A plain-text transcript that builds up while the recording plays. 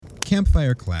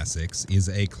Campfire Classics is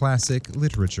a classic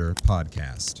literature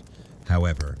podcast.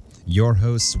 However, your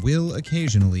hosts will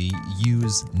occasionally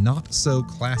use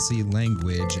not-so-classy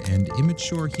language and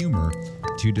immature humor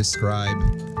to describe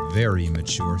very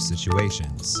mature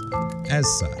situations. As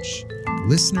such,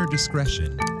 listener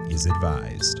discretion is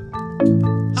advised.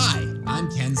 Hi,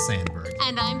 I'm Ken Sandberg.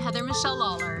 And I'm Heather Michelle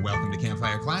Lawler. Welcome to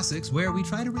Campfire Classics, where we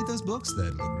try to read those books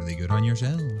that look really good on your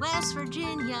shelf. West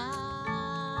Virginia,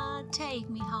 take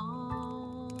me home.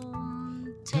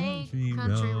 Take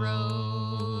country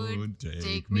road,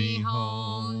 take me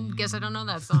home. Guess I don't know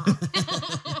that song.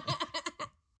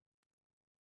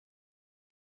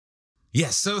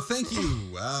 Yes, so thank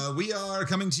you. We are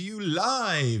coming to you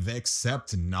live,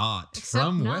 except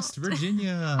from West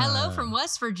Virginia. Hello from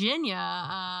West Virginia.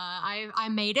 I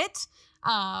made it.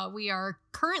 We are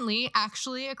currently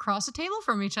actually across the table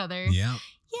from each other. Yeah.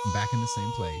 Yay! Back in the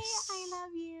same place. I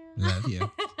love you. Love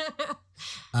you.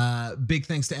 Big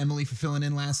thanks to Emily for filling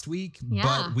in last week. Yeah.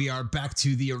 But we are back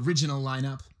to the original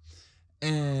lineup and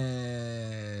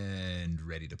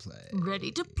ready to play.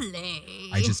 Ready to play.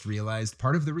 I just realized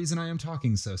part of the reason I am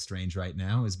talking so strange right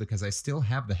now is because I still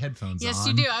have the headphones on. Yes,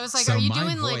 you do. I was like, so are you my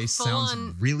doing like voice full sounds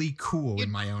on really cool in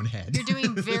my own head. You're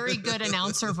doing very good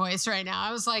announcer voice right now.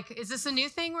 I was like, is this a new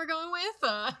thing we're going with?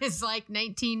 It's like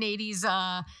 1980s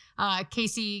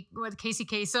Casey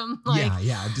Kasem. Like,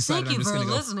 yeah. I've decided thank I'm you just for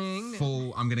gonna listening.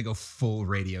 I'm gonna go full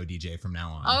radio DJ from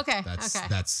now on. Okay.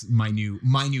 That's my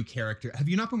new character. Have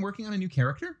you not been working on a new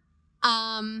character?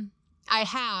 I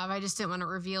have. I just didn't want to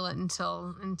reveal it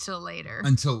until later.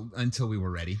 Until we were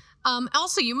ready.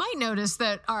 Also, you might notice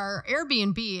that our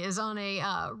Airbnb is on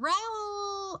a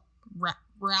Rowell.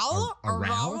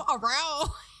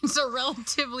 It's a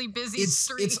relatively busy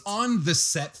street. It's on the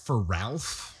set for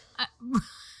Ralph.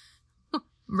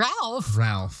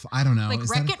 Ralph. I don't know. Like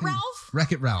Wreck-It Ralph?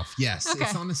 Wreck-It Ralph. Yes, Okay.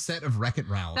 It's on the set of Wreck-It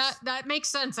Ralph. That makes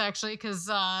sense actually, because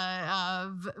Velopia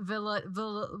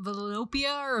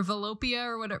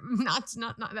or whatever. Not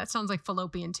that sounds like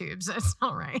fallopian tubes. That's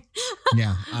not right.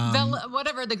 Yeah.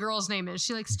 Whatever the girl's name is,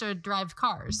 she likes to drive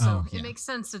cars, so it makes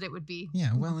sense that it would be.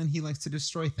 Yeah. Well, and he likes to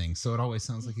destroy things, so it always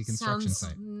sounds like a construction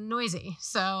site. Noisy.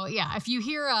 So yeah, if you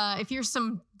hear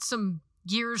some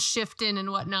gears shifting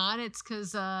and whatnot, it's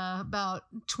because about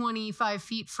 25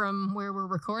 feet from where we're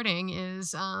recording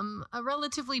is a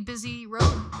relatively busy road.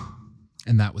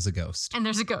 And that was a ghost. And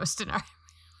there's a ghost in our...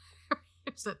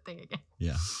 Here's that thing again.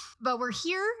 Yeah. But we're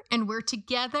here and we're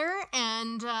together,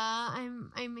 and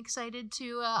I'm excited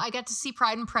to... I got to see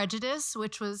Pride and Prejudice,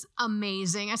 which was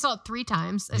amazing. I saw it 3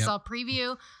 times. I saw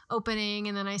preview, opening,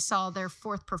 and then I saw their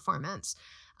 4th performance.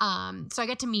 So I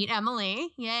got to meet Emily,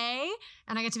 yay,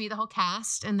 and I got to meet the whole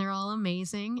cast, and they're all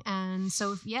amazing. And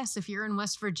so, if you're in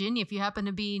West Virginia, if you happen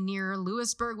to be near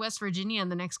Lewisburg, West Virginia in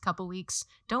the next couple weeks,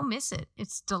 don't miss it.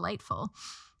 It's delightful.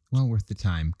 Well worth the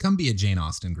time. Come be a Jane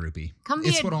Austen groupie.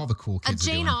 It's what all the cool kids are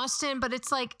doing. A Jane Austen, but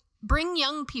it's like, bring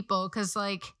young people, because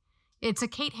like, it's a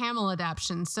Kate Hamill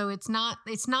adaptation, so it's not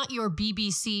your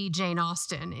BBC Jane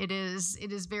Austen. It is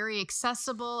very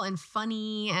accessible and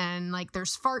funny, and like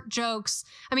there's fart jokes.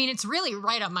 I mean, it's really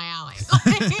right up my alley.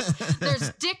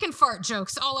 There's dick and fart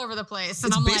jokes all over the place,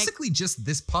 and it's I'm basically just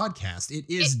this podcast. It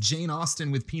is Jane Austen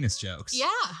with penis jokes. Yeah,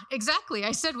 exactly.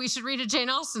 I said we should read a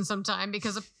Jane Austen sometime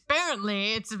because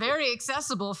apparently it's very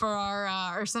accessible for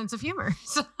our sense of humor.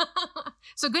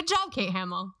 So good job, Kate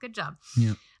Hamill. Good job.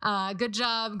 Yeah. Good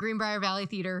job, Greenbrier Valley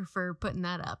Theater, for putting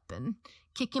that up and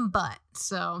kicking butt.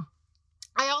 So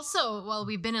I also, while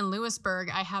we've been in Lewisburg,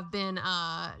 I have been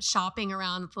shopping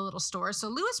around the little stores. So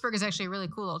Lewisburg is actually a really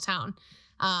cool little town,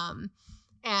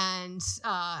 and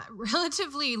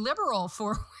relatively liberal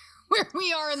for where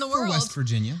we are in the world. For West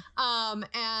Virginia.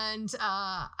 And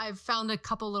I've found a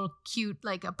couple little cute,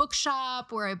 like a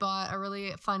bookshop where I bought a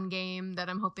really fun game that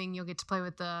I'm hoping you'll get to play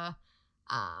with the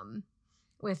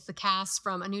cast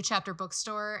from A New Chapter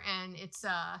Bookstore, and it's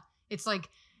like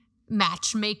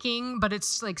matchmaking, but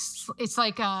it's like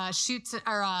shoots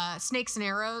or snakes and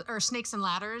arrows or snakes and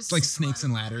ladders. It's like snakes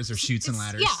and ladders or shoots and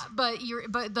ladders. Yeah, but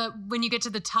when you get to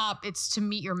the top, it's to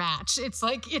meet your match. It's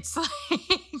like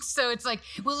so it's like,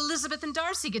 will Elizabeth and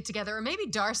Darcy get together, or maybe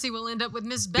Darcy will end up with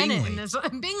Miss Bennet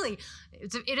and Bingley.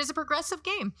 It is a progressive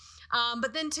game.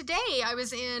 But then today I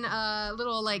was in a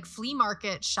little like flea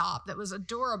market shop that was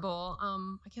adorable.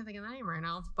 I can't think of the name right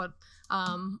now, but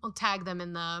I'll tag them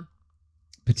in the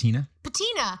Patina.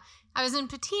 I was in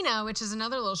Patina, which is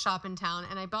another little shop in town,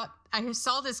 and I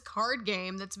saw this card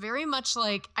game that's very much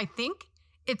like, I think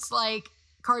it's like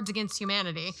Cards Against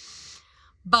Humanity,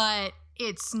 but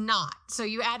it's not. So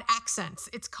you add accents.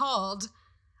 It's called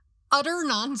utter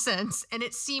nonsense, and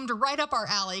it seemed right up our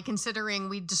alley considering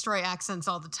we destroy accents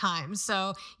all the time.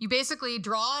 So you basically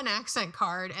draw an accent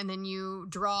card and then you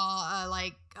draw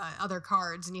other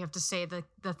cards and you have to say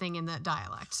the thing in that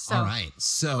dialect. So all right,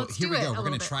 so here we go. We're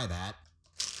going to try that.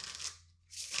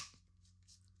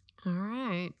 All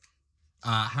right.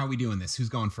 How are we doing this? Who's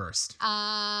going first?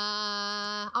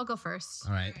 I'll go first.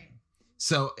 All right.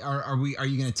 So are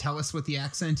you going to tell us what the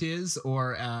accent is,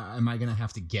 or am I going to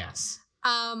have to guess?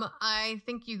 I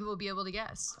think you will be able to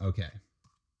guess. Okay.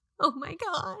 Oh my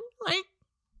God. Like,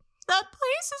 that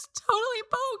place is totally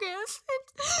bogus.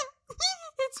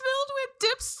 It's filled with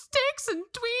dipsticks and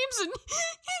dweebs and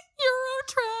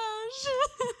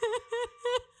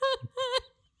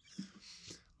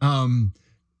Euro trash.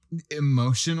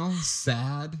 Emotional,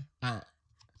 sad,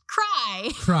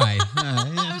 Cry. Yeah.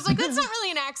 I was like, that's not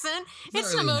really an accent.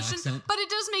 It's really an emotion, an accent. but it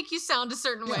does make you sound a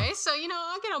certain way. So,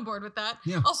 I'll get on board with that.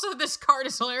 Yeah. Also, this card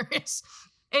is hilarious.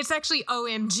 It's actually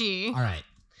OMG.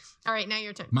 All right, now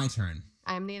your turn. My turn.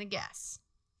 I'm going to guess.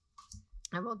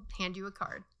 I will hand you a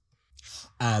card.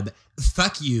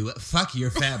 Fuck you, fuck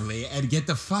your family, and get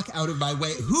the fuck out of my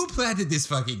way. Who planted this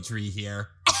fucking tree here?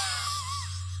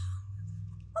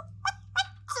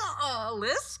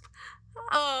 Lisp?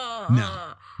 No.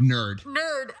 Nerd.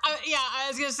 Yeah, I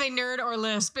was gonna say nerd or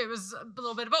lisp. It was a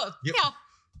little bit of both. Yep.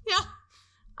 Yeah.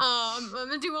 I'm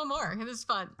gonna do one more. This is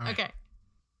fun. All right. Okay.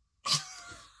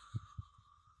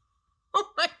 Oh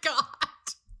my God.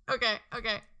 Okay.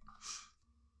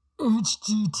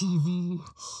 HGTV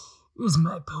is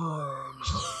my porn.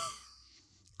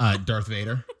 Darth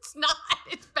Vader. It's not.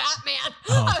 It's Batman.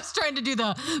 Oh. I was trying to do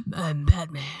the I'm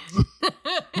Batman.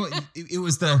 Well, it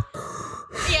was the...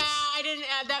 Yeah, I didn't.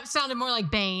 That sounded more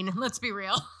like Bane. Let's be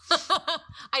real.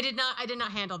 I did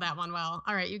not handle that one well.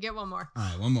 All right, you get one more. All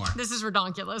right, one more. This is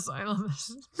redonkulous. I love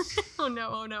this. Oh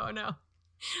no.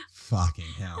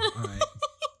 Fucking hell. All right.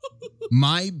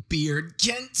 My beard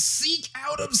can seek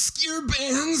out obscure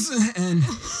bands and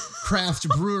craft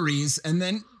breweries and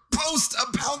then post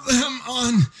about them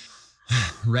on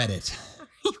Reddit.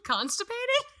 You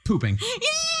constipated? Pooping.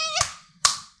 Yeah!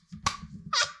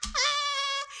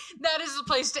 That is the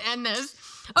place to end this.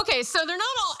 Okay, so they're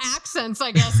not all accents,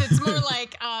 I guess. It's more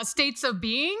like states of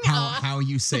being. How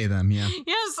you say them, yeah.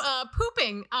 Yes,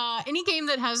 pooping. Any game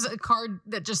that has a card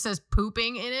that just says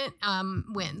pooping in it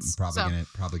wins.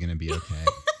 Probably gonna be okay.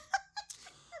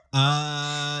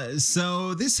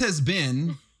 So this has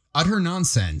been Utter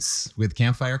Nonsense with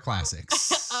Campfire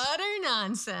Classics. Utter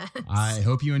nonsense. I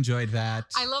hope you enjoyed that.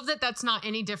 I love that that's not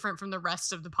any different from the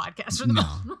rest of the podcast for the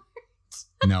moment.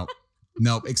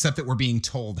 Nope, except that we're being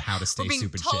told how to say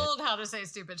stupid shit. We're being told how to say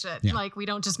stupid shit. Yeah. Like, we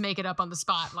don't just make it up on the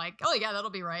spot. Like, oh yeah, that'll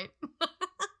be right.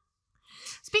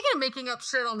 Speaking of making up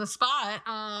shit on the spot,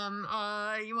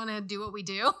 you want to do what we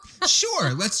do?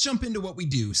 Sure, let's jump into what we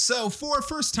do. So for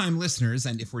first-time listeners,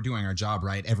 and if we're doing our job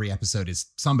right, every episode is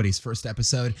somebody's first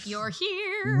episode. You're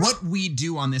here. What we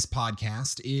do on this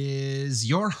podcast is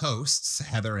your hosts,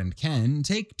 Heather and Ken,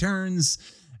 take turns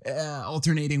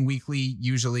alternating weekly,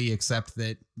 usually, except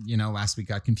that, last week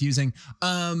got confusing.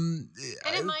 And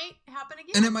it might happen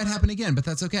again. And it might happen again, but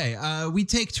that's okay. We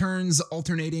take turns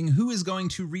alternating who is going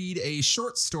to read a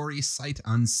short story sight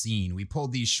unseen. We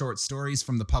pulled these short stories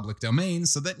from the public domain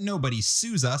so that nobody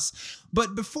sues us.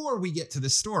 But before we get to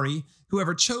the story,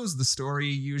 whoever chose the story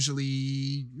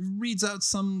usually reads out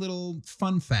some little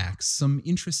fun facts, some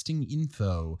interesting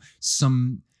info,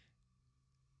 some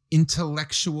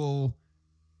intellectual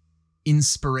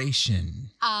inspiration.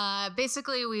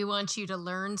 Basically, we want you to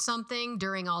learn something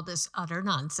during all this utter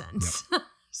nonsense. Yep.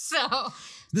 So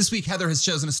this week, Heather has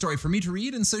chosen a story for me to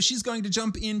read, and so she's going to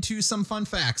jump into some fun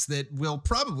facts that will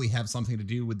probably have something to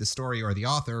do with the story or the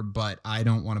author, but I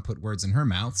don't want to put words in her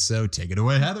mouth, so take it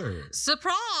away, Heather.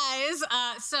 Surprise!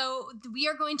 So we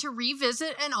are going to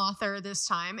revisit an author this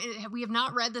time. We have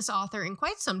not read this author in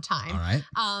quite some time. All right.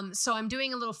 So I'm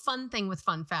doing a little fun thing with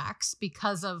fun facts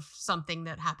because of something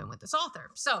that happened with this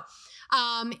author. So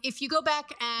if you go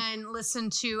back and listen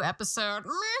to episode,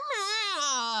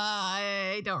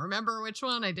 I don't remember which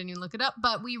one, I didn't even look it up,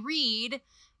 but we read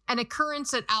An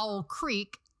Occurrence at Owl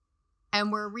Creek,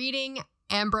 and we're reading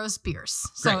Ambrose Bierce.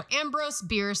 So Ambrose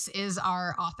Bierce is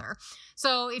our author.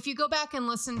 So if you go back and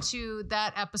listen to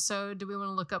that episode, do we want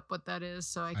to look up what that is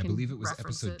so I can believe it was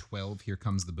reference episode 12, Here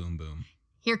Comes the Boom Boom.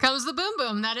 Here Comes the Boom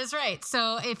Boom. That is right.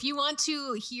 So if you want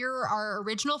to hear our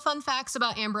original fun facts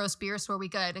about Ambrose Bierce, where we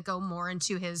go more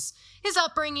into his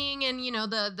upbringing and,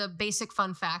 the basic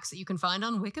fun facts that you can find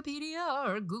on Wikipedia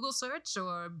or Google search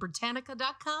or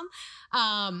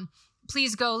Britannica.com,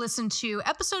 please go listen to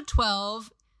episode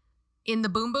 12, In the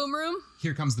Boom Boom Room.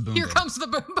 Here comes the boom. Here boom. comes the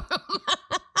Boom Boom.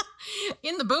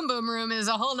 In the Boom Boom Room is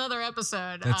a whole nother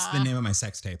episode. That's the name of my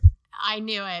sex tape. I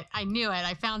knew it.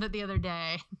 I found it the other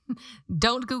day.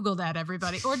 Don't Google that,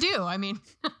 everybody. Or do. I mean,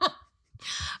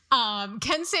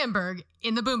 Ken Sandberg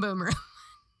in the Boom Boom Room.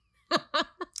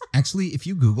 Actually, if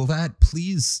you Google that,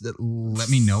 please let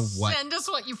me know what Send us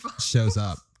what you find. shows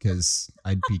up, because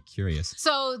I'd be curious.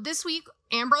 So this week,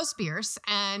 Ambrose Bierce,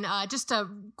 and just a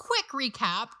quick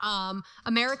recap,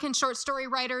 American short story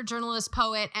writer, journalist,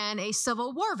 poet, and a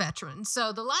Civil War veteran.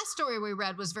 So the last story we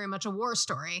read was very much a war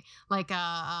story, like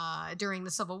during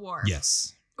the Civil War.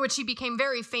 Yes. Which he became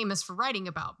very famous for writing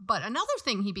about. But another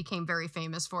thing he became very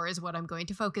famous for is what I'm going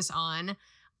to focus on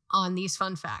these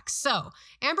fun facts. So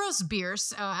Ambrose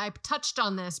Bierce, I touched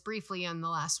on this briefly in the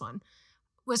last one,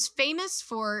 was famous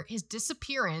for his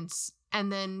disappearance,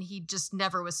 and then he just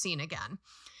never was seen again.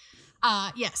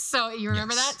 Yes. So you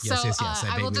remember that? Yes, so yes.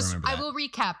 I vaguely remember that. I will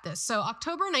recap this. So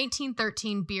October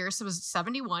 1913, Bierce was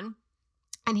 71.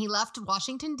 And he left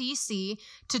Washington, D.C.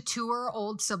 to tour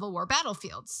old Civil War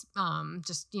battlefields.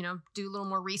 Just, do a little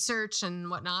more research and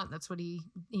whatnot. That's what he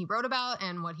wrote about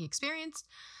and what he experienced.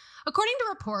 According to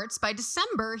reports, by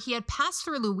December, he had passed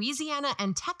through Louisiana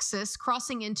and Texas,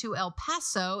 crossing into El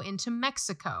Paso into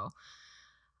Mexico,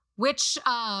 which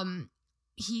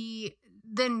he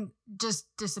then just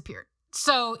disappeared.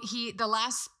 So the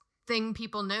last thing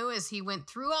people knew is he went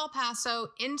through El Paso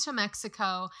into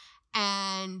Mexico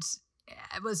and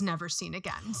was never seen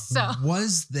again. So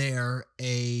was there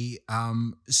a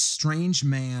strange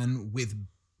man with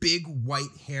big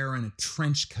white hair and a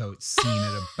trench coat seen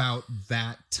at about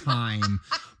that time,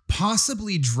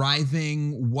 possibly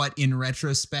driving what in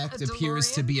retrospect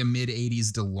appears to be a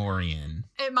mid-'80s DeLorean?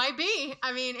 It might be.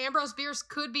 I mean, Ambrose Bierce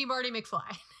could be Marty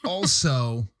McFly.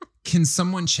 Also, can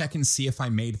someone check and see if I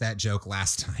made that joke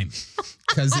last time?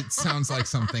 Because it sounds like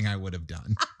something I would have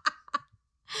done.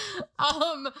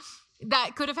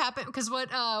 That could have happened because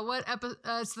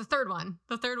it's the third one.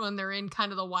 The third one, they're in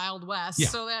kind of the Wild West. Yeah.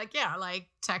 So like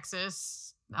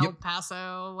Texas, El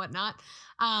Paso, whatnot.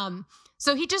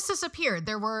 So he just disappeared.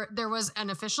 There was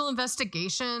an official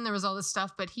investigation. There was all this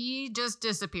stuff, but he just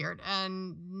disappeared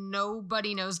and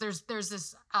nobody knows. There's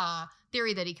this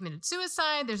theory that he committed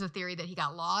suicide. There's a theory that he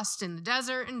got lost in the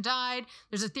desert and died.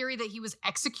 There's a theory that he was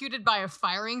executed by a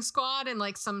firing squad in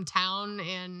like some town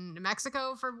in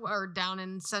Mexico or down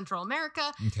in Central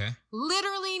America. Okay.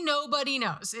 Literally nobody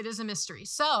knows. It is a mystery.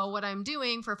 So what I'm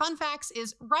doing for fun facts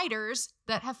is writers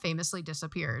that have famously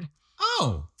disappeared.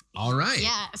 Oh, all right.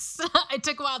 Yes. It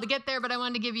took a while to get there, but I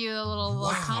wanted to give you a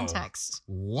little context.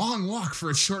 Long walk for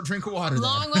a short drink of water.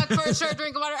 Long walk for a short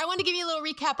drink of water. I want to give you a little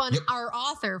recap on our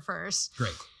author first.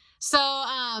 Great. So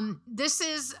this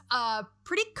is a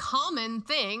pretty common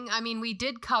thing. I mean, we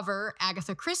did cover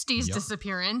Agatha Christie's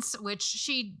disappearance, which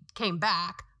she came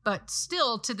back, but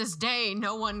still to this day,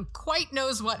 no one quite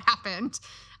knows what happened.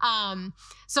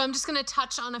 So I'm just going to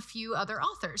touch on a few other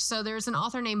authors. So there's an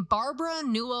author named Barbara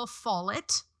Newell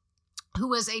Follett, who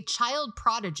was a child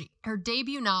prodigy. Her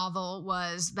debut novel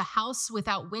was The House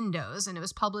Without Windows, and it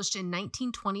was published in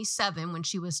 1927 when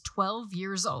she was 12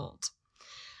 years old.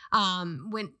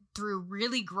 Went through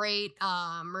really great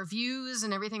reviews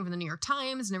and everything from the New York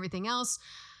Times and everything else.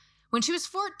 When she was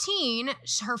 14,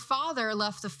 her father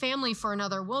left the family for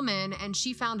another woman, and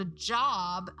she found a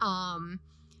job,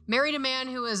 married a man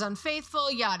who was unfaithful,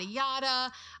 yada,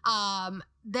 yada.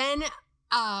 Then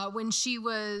when she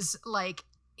was like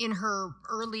in her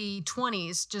early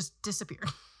 20s, just disappeared.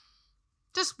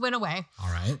 Just went away. All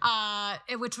right.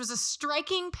 Which was a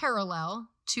striking parallel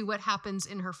to what happens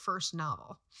in her first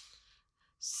novel.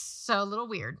 So a little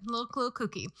weird, a little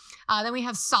kooky. Then we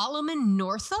have Solomon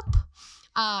Northup,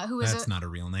 who is That's not a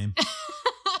real name.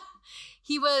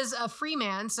 He was a free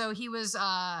man, so he was,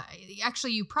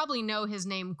 actually, you probably know his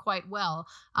name quite well.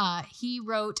 He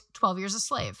wrote 12 Years a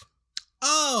Slave.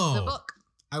 Oh! The book.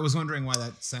 I was wondering why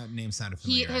that name sounded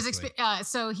familiar.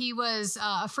 So he was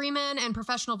a freeman and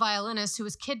professional violinist who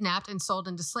was kidnapped and sold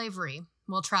into slavery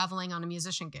while traveling on a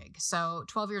musician gig. So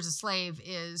 12 Years a Slave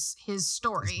is his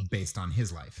story. It's based on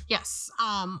his life. Yes.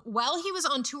 While he was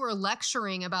on tour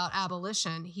lecturing about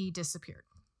abolition, he disappeared.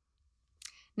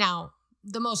 Now,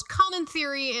 the most common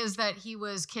theory is that he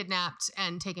was kidnapped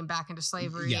and taken back into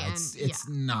slavery. Yeah, it's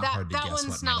not hard to guess. That one's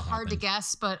what not might have hard to happened.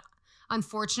 guess, but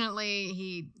unfortunately,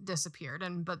 he disappeared.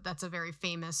 But that's a very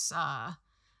famous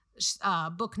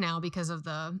book now because of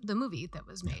the movie that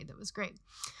was made. That was great.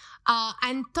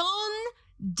 Anton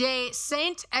de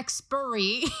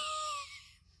Saint-Exupéry.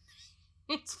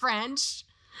 It's French.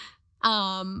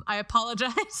 I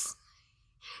apologize.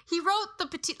 He wrote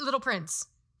The Little Prince.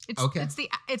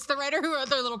 It's the writer who wrote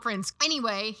The Little Prince.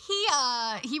 Anyway,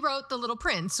 he wrote The Little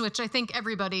Prince, which I think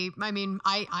everybody, I mean,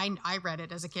 I read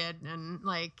it as a kid, and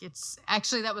like it's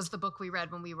actually that was the book we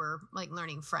read when we were like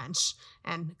learning French,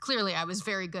 and clearly I was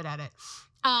very good at it.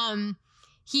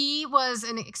 He was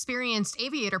an experienced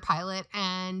aviator pilot,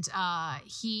 and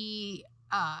he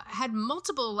had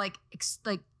multiple like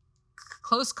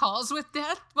close calls with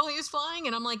death while he was flying,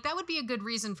 and I'm like, that would be a good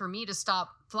reason for me to stop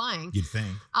flying. You'd think.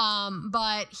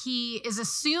 But he is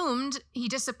assumed he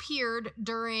disappeared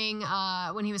during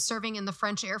when he was serving in the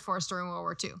French Air Force during World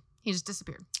War II. He just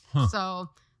disappeared. Huh. So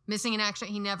missing in action,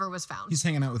 he never was found. He's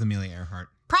hanging out with Amelia Earhart.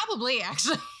 Probably,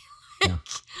 actually. Yeah.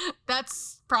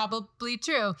 That's probably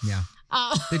true. Yeah.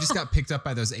 They just got picked up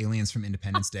by those aliens from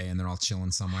Independence Day, and they're all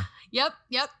chilling somewhere. Yep.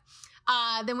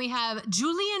 Then we have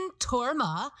Julian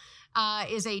Torma,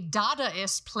 is a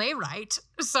Dadaist playwright.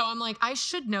 So I'm like, I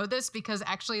should know this because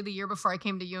actually the year before I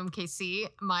came to UMKC,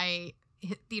 my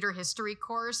theater history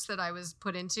course that I was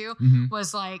put into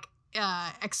was like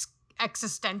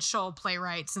existential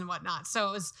playwrights and whatnot. So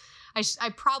it was, I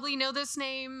probably know this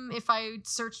name if I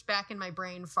searched back in my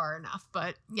brain far enough.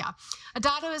 But yeah, a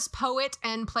Dadaist poet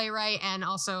and playwright, and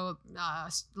also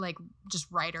like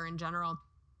just writer in general.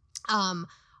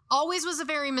 Always was a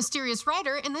very mysterious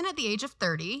writer, and then at the age of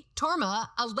 30, Torma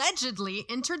allegedly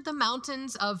entered the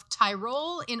mountains of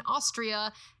Tyrol in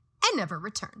Austria and never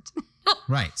returned.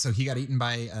 Right, so he got eaten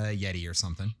by a Yeti or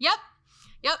something. Yep.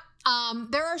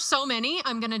 There are so many.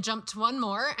 I'm gonna jump to one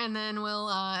more, and then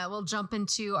we'll jump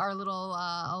into our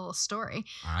little story.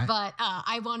 All right. But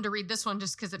I wanted to read this one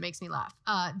just because it makes me laugh.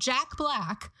 Jack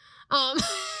Black.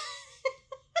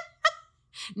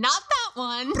 Not that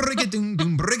one. Brigadoom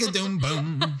boom, brigadoom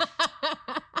boom.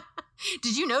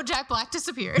 Did you know Jack Black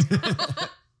disappeared?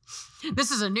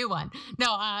 This is a new one.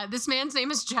 No, this man's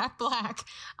name is Jack Black,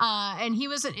 and he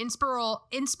was an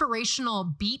inspirational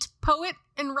beat poet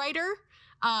and writer.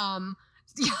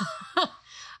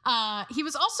 He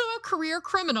was also a career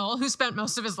criminal who spent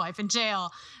most of his life in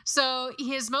jail. So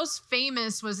his most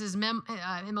famous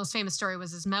story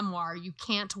was his memoir, You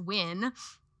Can't Win.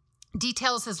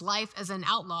 Details his life as an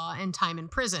outlaw and time in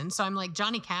prison. So I'm like,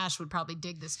 Johnny Cash would probably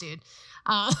dig this dude.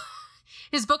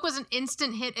 His book was an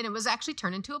instant hit, and it was actually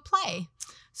turned into a play.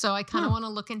 So I kind of want to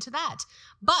look into that.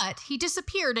 But he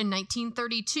disappeared in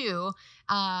 1932.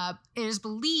 It is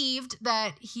believed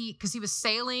that because he was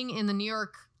sailing in the New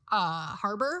York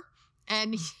harbor,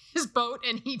 and his boat,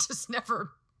 and he just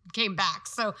never came back.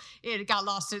 So it got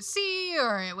lost at sea,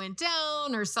 or it went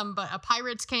down, or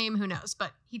pirates came, who knows,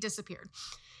 but he disappeared.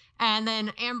 And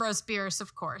then Ambrose Bierce,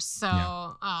 of course.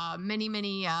 So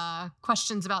many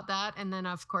questions about that. And then,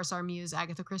 of course, our muse,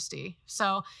 Agatha Christie.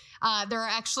 So there are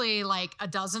actually like a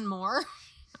dozen more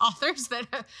authors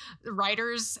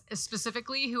writers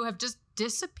specifically, who have just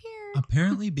disappeared.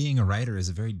 Apparently being a writer is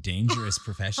a very dangerous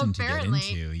profession to get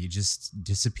into. You just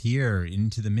disappear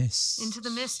into the mist.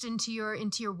 Into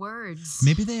your words.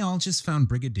 Maybe they all just found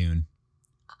Brigadoon.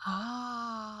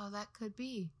 Oh, that could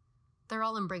be. They're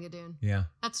all in Brigadoon. Yeah.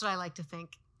 That's what I like to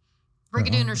think.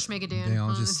 Brigadoon or Schmigadoon.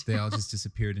 They all just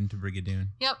disappeared into Brigadoon.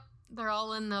 Yep. They're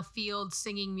all in the field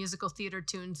singing musical theater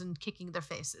tunes and kicking their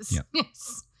faces. Yep.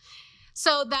 Yes.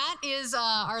 So that is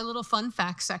our little fun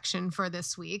fact section for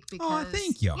this week. Because,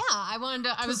 thank you. Yeah, I wanted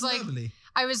to. I was like, lovely.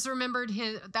 remembered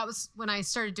his. That was when I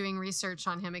started doing research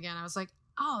on him again. I was like,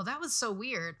 oh, that was so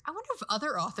weird. I wonder if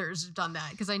other authors have done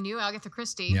that, because I knew Agatha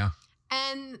Christie. Yeah.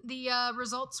 And the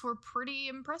results were pretty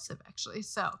impressive, actually.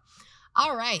 So,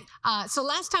 all right. So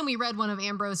last time we read one of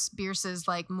Ambrose Bierce's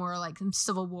more like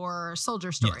Civil War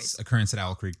soldier stories. Yes, Occurrence at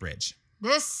Owl Creek Bridge.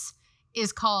 This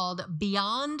is called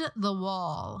Beyond the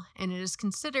Wall, and it is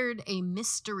considered a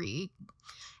mystery.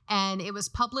 And it was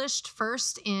published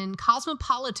first in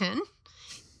Cosmopolitan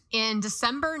in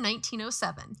December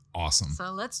 1907. Awesome.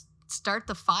 So let's start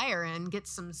the fire and get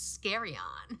some scary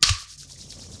on.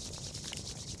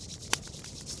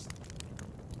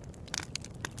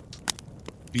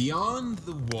 Beyond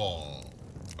the Wall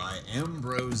by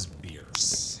Ambrose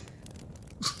Bierce.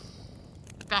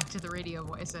 Back to the radio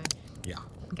voice. Yeah.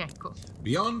 Okay, cool.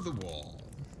 Beyond the Wall.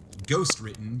 Ghost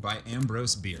written by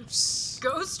Ambrose Bierce.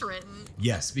 Ghost written?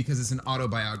 Yes, because it's an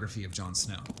autobiography of Jon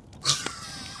Snow.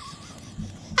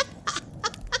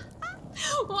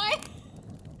 Why?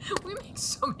 We make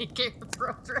so many Game of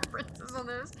Thrones references on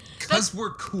this. Because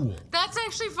we're cool. That's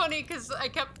actually funny, because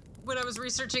when I was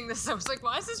researching this, I was like,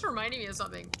 why is this reminding me of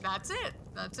something? That's it.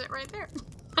 That's it right there.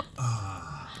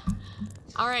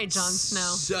 All right, Jon Snow.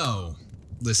 So,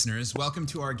 listeners, welcome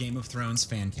to our Game of Thrones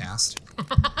fan cast.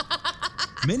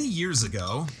 Many years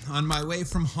ago, on my way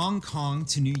from Hong Kong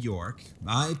to New York,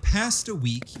 I passed a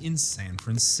week in San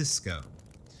Francisco.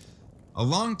 A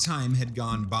long time had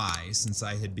gone by since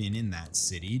I had been in that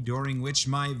city, during which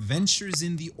my ventures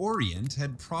in the Orient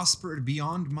had prospered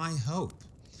beyond my hope.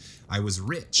 I was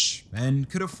rich and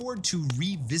could afford to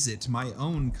revisit my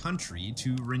own country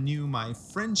to renew my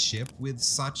friendship with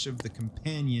such of the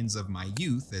companions of my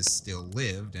youth as still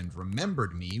lived and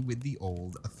remembered me with the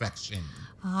old affection.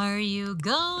 Are you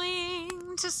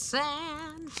going to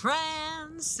San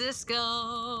Francisco?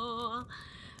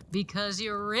 Because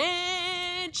you're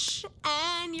rich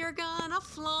and you're gonna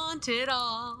flaunt it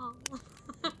all.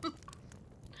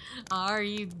 Are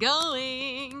you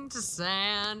going to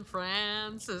San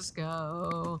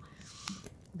Francisco?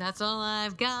 That's all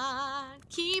I've got.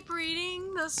 Keep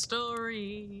reading the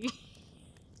story.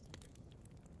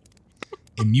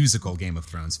 A musical Game of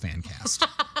Thrones fan cast.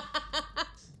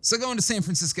 So going to San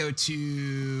Francisco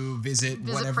to visit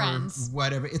friends.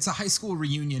 whatever. It's a high school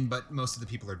reunion, but most of the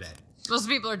people are dead. Most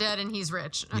people are dead and he's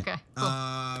rich. Okay.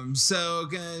 Yeah. Cool. So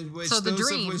the those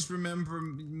dream. of which remember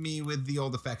me with the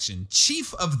old affection.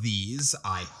 Chief of these,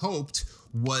 I hoped,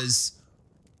 was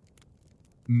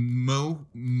Mohan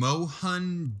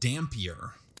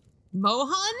Dampier.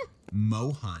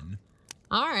 Mohan?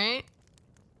 All right.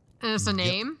 And it's a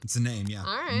name? Yep, it's a name, yeah.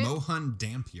 All right. Mohan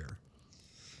Dampier.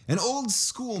 An old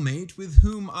schoolmate with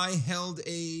whom I held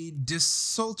a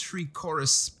desultory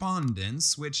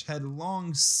correspondence which had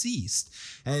long ceased,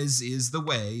 as is the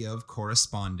way of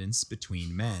correspondence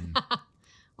between men.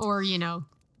 Or,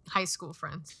 high school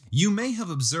friends. You may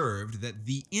have observed that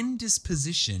the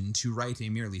indisposition to write a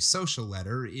merely social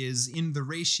letter is in the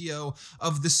ratio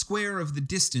of the square of the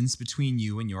distance between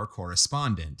you and your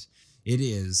correspondent. It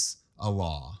is a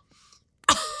law.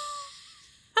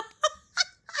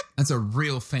 That's a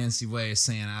real fancy way of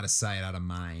saying out of sight, out of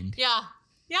mind. Yeah.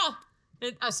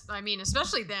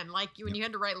 Especially then, when you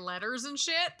had to write letters and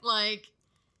shit,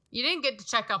 you didn't get to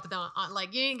check up with them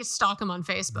you didn't get to stalk them on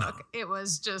Facebook. No. It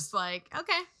was just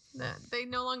okay, they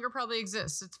no longer probably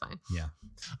exist. It's fine. Yeah.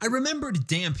 I remembered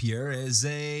Dampier as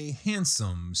a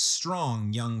handsome,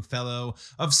 strong young fellow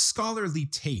of scholarly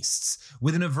tastes,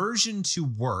 with an aversion to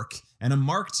work and a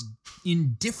marked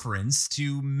indifference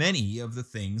to many of the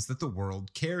things that the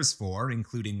world cares for,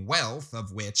 including wealth,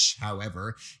 of which,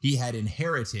 however, he had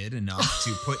inherited enough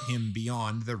to put him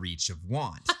beyond the reach of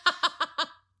want.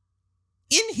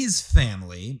 In his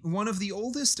family, one of the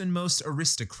oldest and most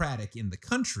aristocratic in the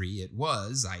country, it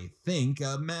was, I think,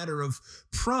 a matter of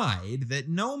pride that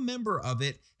no member of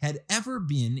it had ever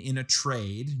been in a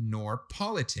trade nor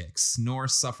politics, nor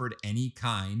suffered any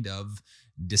kind of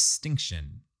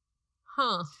distinction.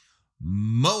 Huh.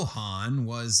 Mohan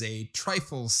was a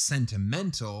trifle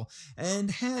sentimental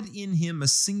and had in him a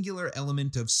singular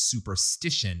element of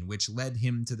superstition, which led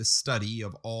him to the study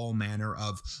of all manner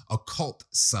of occult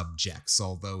subjects,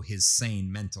 although his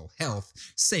sane mental health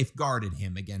safeguarded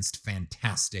him against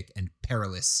fantastic and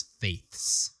perilous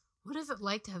faiths. What is it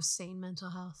like to have sane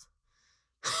mental health?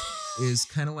 Is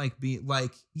kind of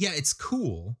it's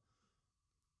cool.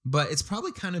 But it's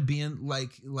probably kind of being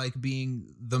like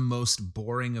being the most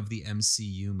boring of the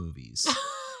MCU movies.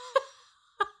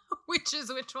 Which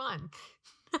one?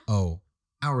 Oh,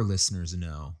 our listeners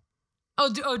know.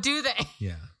 Oh, do they?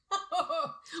 Yeah.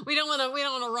 we don't want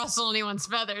to rustle anyone's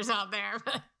feathers out there.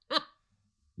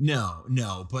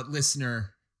 No, but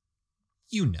listener,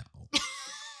 you know.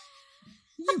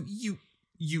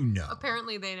 you know.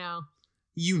 Apparently they know.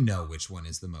 You know which one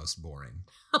is the most boring.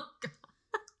 Oh, God.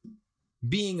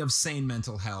 Being of sane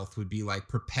mental health would be like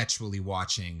perpetually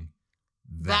watching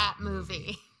that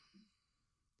movie.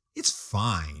 It's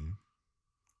fine.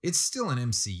 It's still an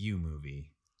MCU movie.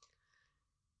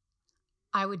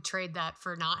 I would trade that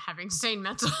for not having sane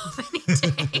mental health any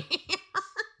day.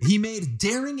 He made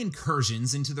daring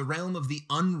incursions into the realm of the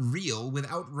unreal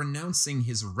without renouncing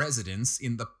his residence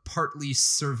in the partly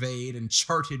surveyed and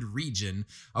charted region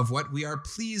of what we are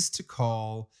pleased to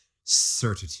call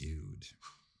certitude.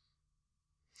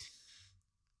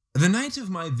 The night of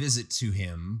my visit to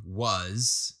him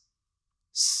was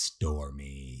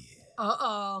stormy.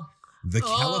 Uh-oh. The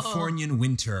Californian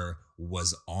winter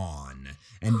was on,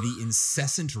 and the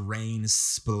incessant rain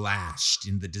splashed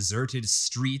in the deserted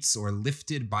streets or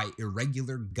lifted by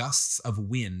irregular gusts of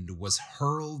wind was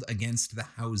hurled against the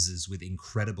houses with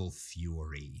incredible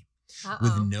fury.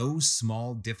 With no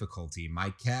small difficulty, my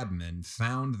cabman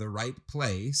found the right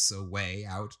place away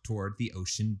out toward the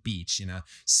ocean beach in a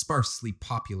sparsely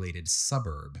populated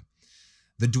suburb.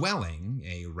 The dwelling,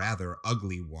 a rather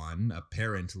ugly one,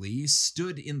 apparently,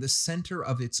 stood in the center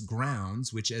of its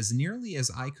grounds, which, as nearly as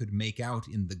I could make out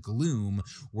in the gloom,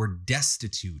 were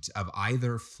destitute of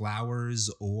either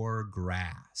flowers or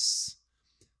grass.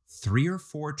 3 or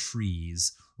 4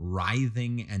 trees,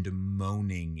 writhing and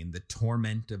moaning in the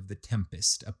torment of the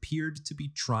tempest, appeared to be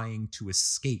trying to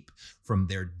escape from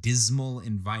their dismal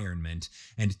environment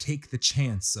and take the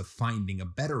chance of finding a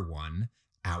better one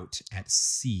out at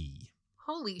sea.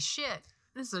 Holy shit.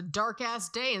 This is a dark-ass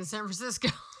day in San Francisco.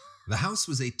 The house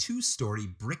was a 2-story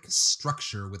brick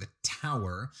structure with a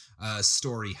tower a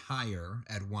story higher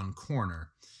at one corner.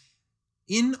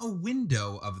 In a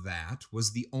window of that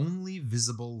was the only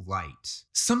visible light.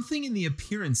 Something in the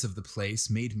appearance of the place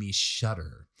made me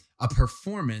shudder, a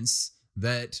performance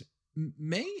that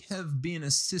may have been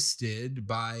assisted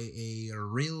by a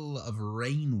rill of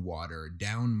rainwater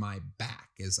down my back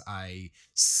as I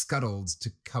scuttled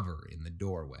to cover in the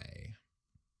doorway.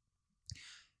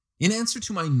 In answer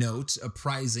to my note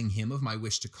apprising him of my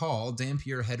wish to call,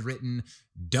 Dampier had written,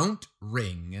 "Don't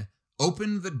ring,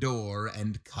 open the door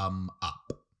and come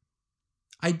up."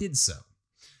 I did so.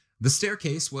 The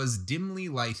staircase was dimly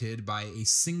lighted by a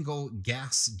single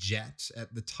gas jet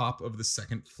at the top of the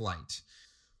second flight,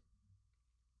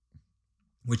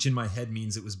 which in my head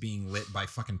means it was being lit by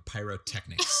fucking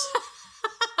pyrotechnics.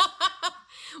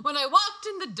 When I walked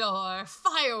in the door,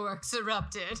 fireworks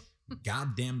erupted.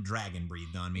 Goddamn dragon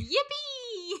breathed on me.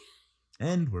 Yippee!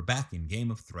 And we're back in Game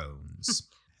of Thrones.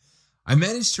 I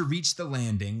managed to reach the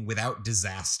landing without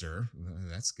disaster.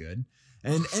 That's good.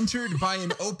 And entered by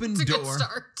an open It's a door. good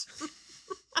start.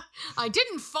 I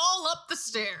didn't fall up the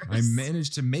stairs. I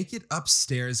managed to make it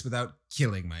upstairs without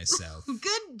killing myself.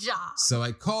 Good job. So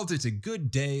I called it a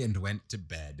good day and went to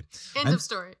bed. End of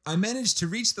story. I managed to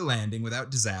reach the landing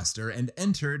without disaster and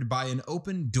entered by an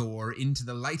open door into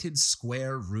the lighted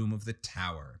square room of the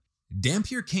tower.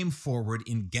 Dampier came forward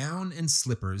in gown and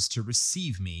slippers to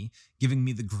receive me, giving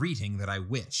me the greeting that I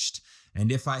wished.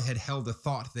 And if I had held a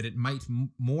thought that it might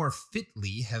more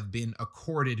fitly have been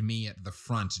accorded me at the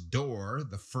front door,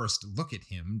 the first look at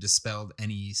him dispelled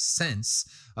any sense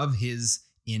of his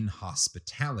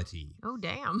inhospitality. Oh,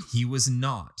 damn. He was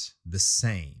not the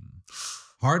same.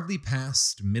 Hardly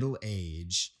past middle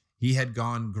age, he had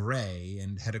gone gray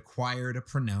and had acquired a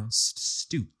pronounced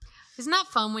stoop. Isn't that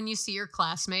fun when you see your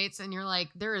classmates and you're like,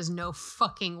 there is no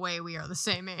fucking way we are the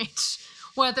same age?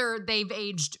 Whether they've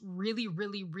aged really,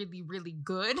 really, really, really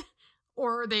good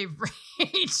or they've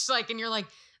aged and you're like,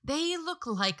 they look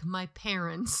like my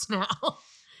parents now.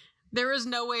 There is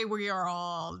no way we are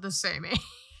all the same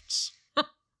age.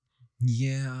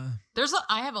 Yeah.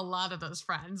 I have a lot of those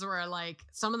friends where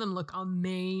some of them look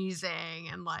amazing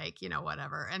and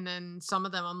whatever. And then some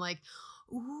of them I'm like,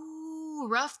 ooh,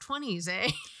 rough 20s,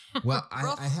 eh? Well,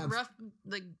 I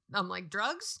have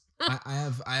drugs.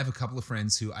 I have a couple of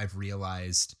friends who I've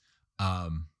realized,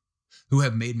 who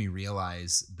have made me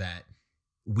realize that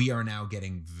we are now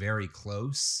getting very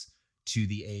close to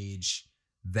the age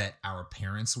that our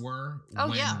parents were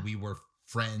when we were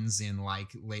friends in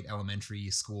late elementary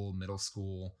school, middle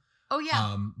school. Oh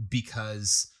yeah.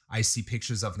 Because I see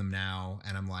pictures of them now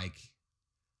and I'm like,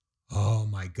 oh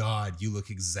my God, you look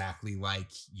exactly like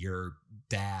your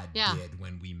dad did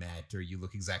when we met, or you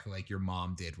look exactly like your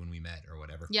mom did when we met, or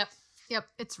whatever. Yep.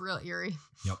 It's real eerie.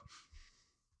 Yep.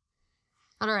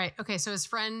 All right. Okay. So his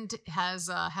friend has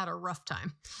had a rough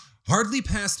time. Hardly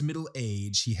past middle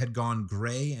age, he had gone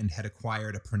gray and had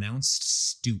acquired a pronounced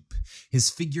stoop.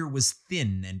 His figure was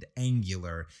thin and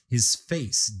angular, his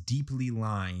face deeply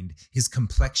lined, his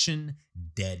complexion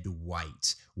dead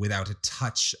white, without a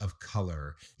touch of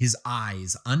color. His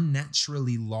eyes,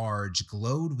 unnaturally large,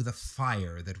 glowed with a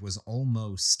fire that was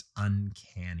almost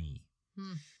uncanny.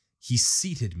 He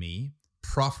seated me,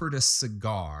 proffered a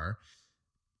cigar,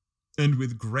 and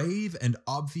with grave and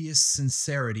obvious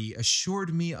sincerity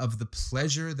assured me of the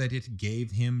pleasure that it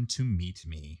gave him to meet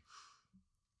me.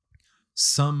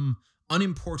 Some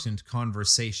unimportant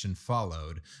conversation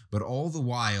followed, but all the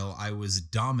while I was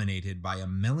dominated by a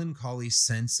melancholy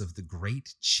sense of the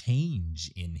great change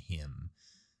in him.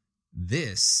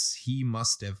 This he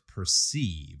must have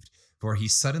perceived, for he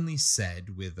suddenly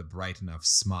said with a bright enough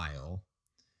smile,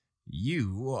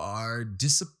 "You are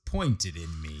disappointed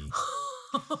in me."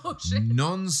 Oh, shit.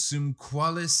 Non sum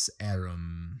qualis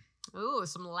erum. Ooh,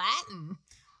 some Latin.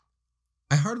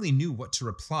 I hardly knew what to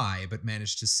reply, but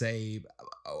managed to say,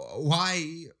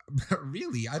 why,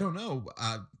 really, I don't know.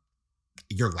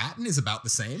 Your Latin is about the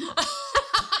same.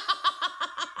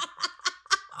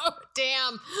 Oh,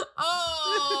 damn.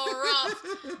 Oh, rough.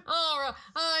 Oh, rough.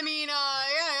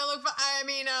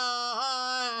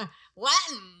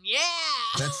 Latin, yeah.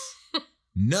 That's...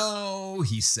 No,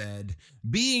 he said.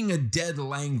 Being a dead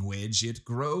language, it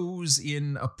grows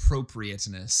in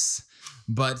appropriateness.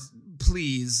 But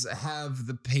please have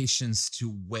the patience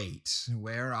to wait.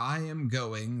 Where I am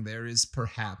going, there is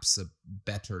perhaps a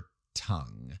better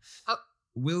tongue. Oh.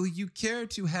 Will you care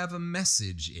to have a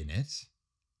message in it?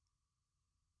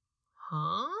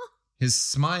 Huh? His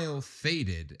smile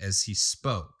faded as he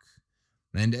spoke,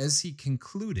 and as he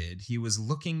concluded, he was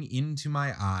looking into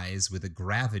my eyes with a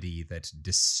gravity that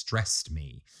distressed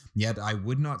me. Yet I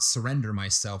would not surrender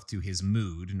myself to his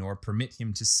mood, nor permit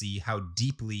him to see how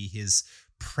deeply his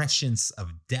prescience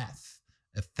of death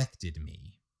affected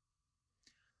me.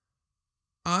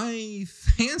 I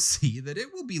fancy that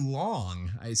it will be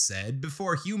long, I said,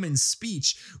 before human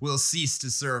speech will cease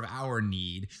to serve our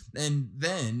need, and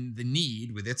then the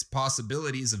need, with its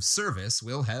possibilities of service,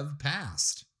 will have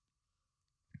passed.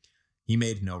 He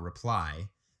made no reply,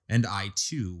 and I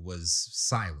too was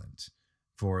silent,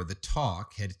 for the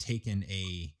talk had taken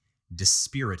a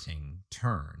dispiriting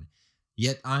turn,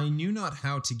 yet I knew not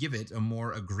how to give it a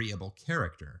more agreeable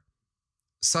character.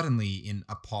 Suddenly, in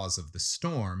a pause of the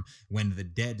storm, when the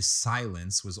dead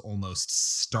silence was almost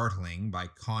startling by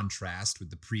contrast with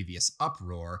the previous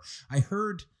uproar, I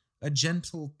heard a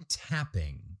gentle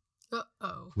tapping,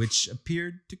 which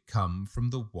appeared to come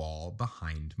from the wall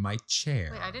behind my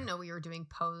chair. Wait, I didn't know we were doing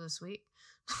Poe this week.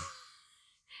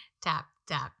 Tap,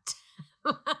 tap,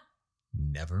 tap.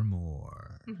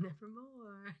 Nevermore.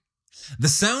 Nevermore. The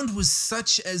sound was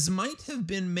such as might have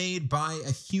been made by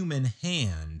a human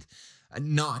hand,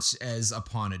 not as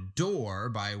upon a door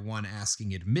by one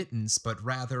asking admittance, but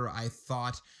rather, I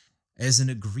thought, as an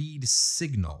agreed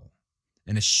signal,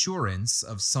 an assurance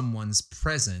of someone's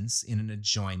presence in an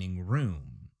adjoining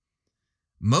room.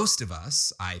 Most of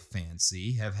us, I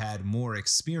fancy, have had more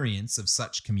experience of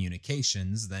such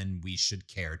communications than we should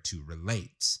care to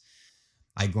relate.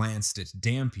 I glanced at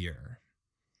Dampier.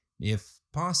 If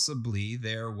possibly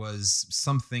there was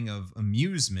something of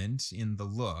amusement in the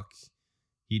look,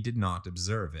 he did not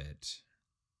observe it.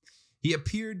 He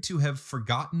appeared to have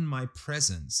forgotten my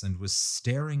presence and was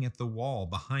staring at the wall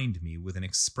behind me with an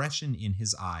expression in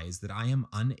his eyes that I am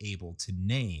unable to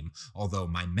name, although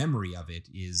my memory of it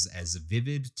is as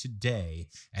vivid today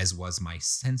as was my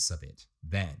sense of it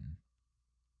then.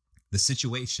 The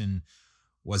situation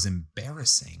was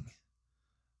embarrassing.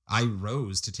 I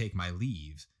rose to take my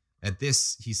leave. At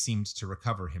this, he seemed to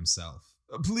recover himself.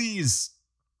 "Please,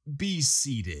 be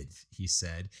seated," he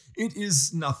said. "It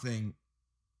is nothing.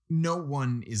 No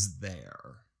one is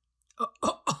there."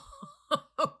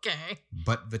 Okay.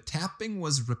 But the tapping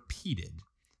was repeated,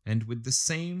 and with the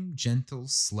same gentle,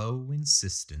 slow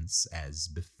insistence as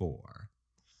before.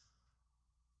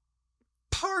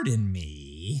 "Pardon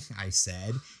me," I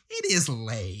said. "It is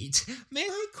late. May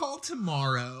I call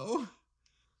tomorrow?"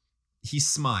 He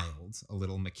smiled, a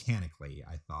little mechanically,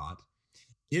 I thought.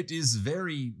 "It is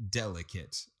very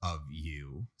delicate of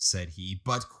you," said he,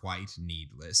 "but quite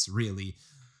needless, really.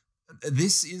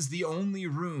 This is the only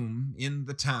room in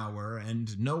the tower,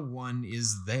 and no one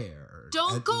is there.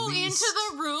 Don't go into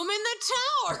the room in the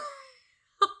tower.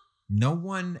 No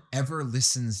one ever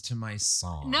listens to my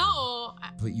song. No.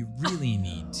 But you really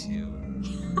need to.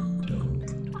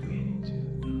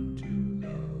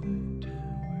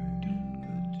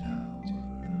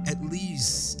 At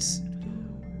least..."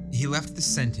 He left the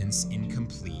sentence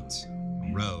incomplete,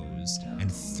 rose,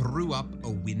 and threw up a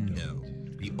window,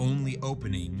 the only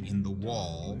opening in the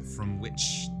wall from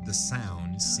which the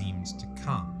sound seemed to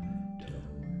come.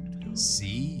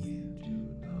 "See?"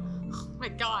 Oh my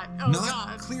God. Oh Not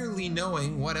God. clearly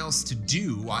knowing what else to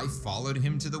do, I followed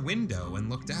him to the window and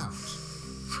looked out.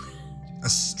 A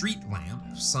street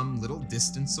lamp some little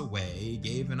distance away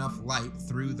gave enough light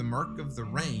through the murk of the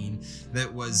rain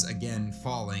that was again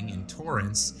falling in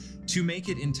torrents to make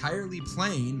it entirely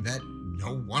plain that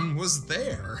no one was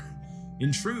there.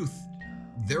 In truth,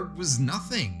 there was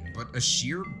nothing but a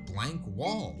sheer blank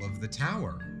wall of the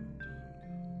tower.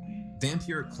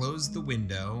 Dampier closed the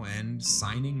window and,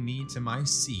 signing me to my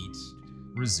seat,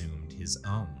 resumed his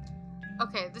own.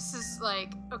 Okay, this is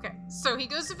like, okay, so he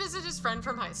goes to visit his friend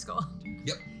from high school.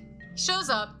 Yep. Shows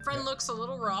up, friend Yep. looks a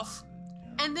little rough,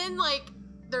 and then like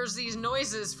there's these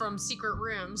noises from secret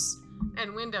rooms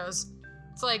and windows.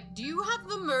 It's like, do you have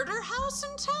the murder house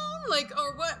in town? Like,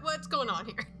 or what's going on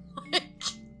here?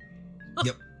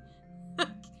 Yep.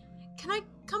 Can I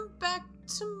come back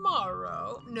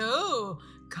tomorrow? No,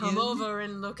 come over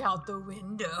and look out the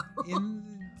window. In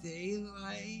the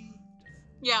daylight?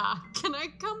 Yeah, can I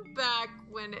come back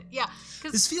when it, yeah,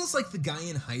 because This feels like the guy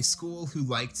in high school who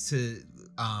liked to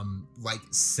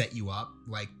set you up,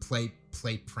 like play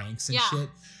pranks and Yeah. shit.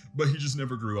 But he just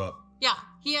never grew up. Yeah,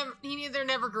 he either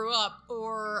never grew up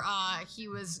or he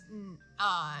was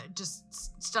just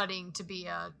studying to be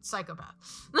a psychopath.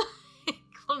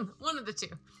 One of the two.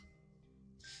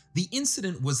 The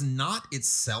incident was not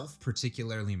itself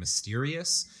particularly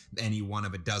mysterious. Any one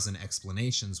of a dozen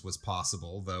explanations was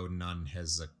possible, though none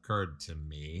has occurred to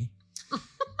me.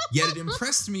 Yet it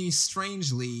impressed me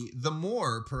strangely, the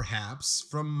more, perhaps,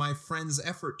 from my friend's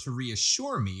effort to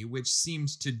reassure me, which seemed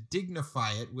to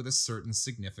dignify it with a certain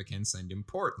significance and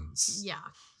importance. Yeah.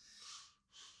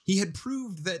 He had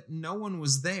proved that no one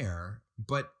was there,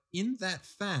 but in that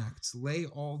fact lay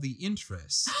all the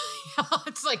interest.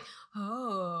 It's like,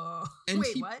 oh. And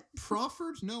Wait, he what?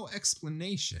 proffered no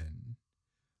explanation.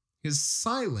 His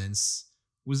silence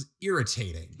was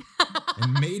irritating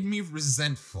and made me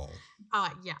resentful.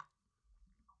 Yeah.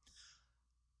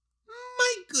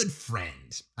 My good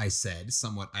friend, I said,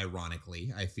 somewhat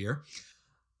ironically, I fear,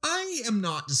 I am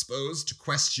not disposed to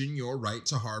question your right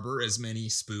to harbor as many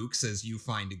spooks as you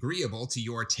find agreeable to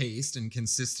your taste and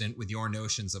consistent with your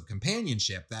notions of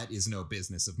companionship. That is no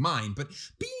business of mine. But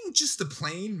being just a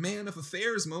plain man of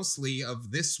affairs, mostly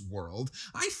of this world,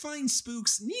 I find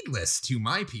spooks needless to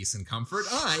my peace and comfort.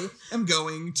 I am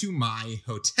going to my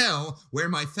hotel where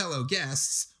my fellow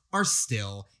guests are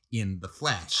still in the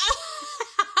flesh.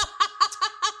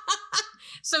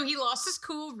 So he lost his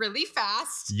cool really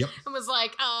fast. Yep. And was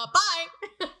like,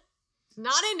 bye.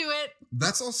 Not into it.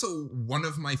 That's also one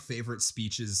of my favorite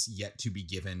speeches yet to be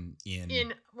given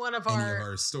in one of any our, of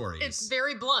our stories. It's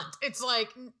very blunt. It's like,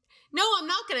 no, I'm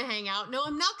not going to hang out. No,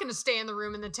 I'm not going to stay in the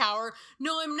room in the tower.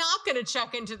 No, I'm not going to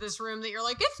check into this room that you're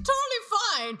like, it's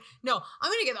totally fine. No,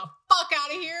 I'm going to get the fuck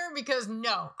out of here because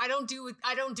no, I don't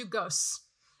do ghosts.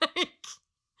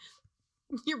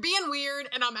 You're being weird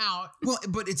and I'm out. Well,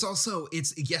 but it's also,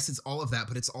 it's all of that,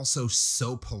 but it's also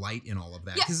so polite in all of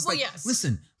that. Yeah, Because it's well, like, yes.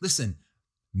 listen,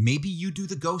 maybe you do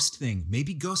the ghost thing.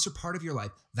 Maybe ghosts are part of your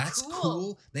life. That's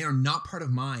cool. They are not part of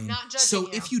mine. Not judging so you.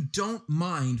 if you don't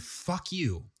mind, fuck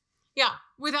you. Yeah,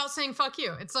 without saying fuck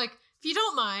you. It's like, if you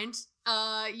don't mind,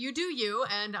 you do you,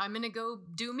 and I'm gonna go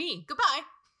do me. Goodbye.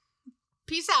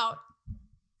 Peace out.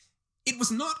 It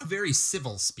was not a very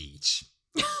civil speech.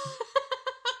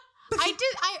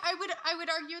 I would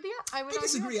argue that. I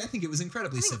disagree. I think it was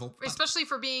incredibly civil. Especially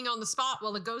for being on the spot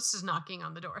while the ghost is knocking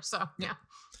on the door. So, yeah.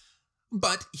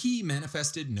 But he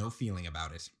manifested no feeling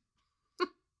about it.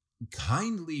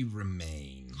 Kindly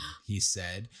remain, he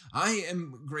said. I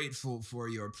am grateful for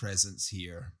your presence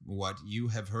here. What you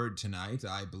have heard tonight,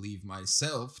 I believe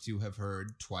myself to have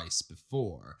heard twice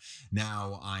before.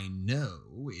 Now I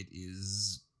know it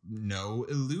is no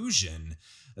illusion.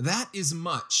 That is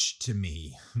much to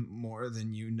me, more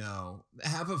than you know.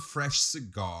 Have a fresh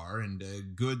cigar and a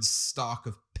good stock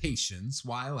of patience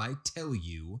while I tell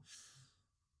you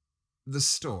the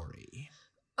story.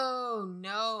 Oh,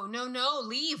 no.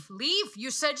 Leave.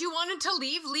 You said you wanted to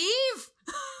leave. Leave.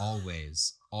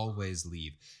 Always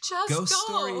leave. Just Ghost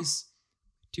go. stories,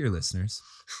 dear listeners.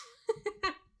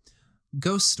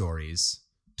 Ghost stories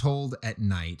told at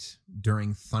night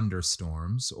during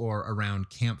thunderstorms or around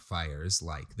campfires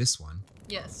like this one.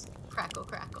 Yes. Crackle.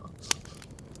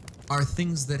 Are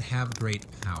things that have great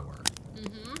power.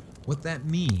 Mm-hmm. What that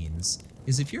means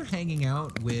is if you're hanging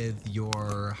out with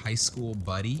your high school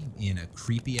buddy in a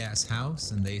creepy ass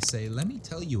house and they say, let me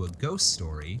tell you a ghost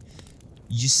story,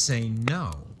 you say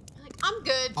no. Like, I'm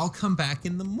good. I'll come back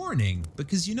in the morning,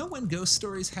 because you know when ghost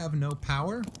stories have no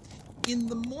power? In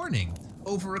the morning,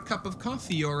 over a cup of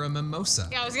coffee or a mimosa.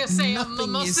 Yeah, I was gonna say a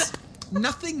mimosa.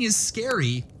 Nothing is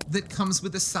scary that comes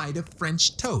with a side of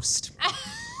French toast.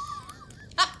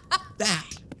 That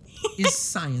is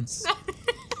science.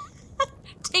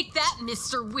 Take that,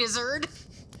 Mr. Wizard.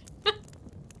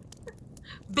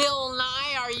 Bill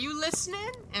Nye, are you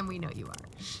listening? And we know you are.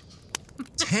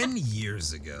 10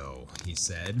 years ago, he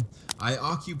said, I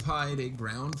occupied a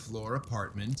ground floor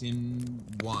apartment in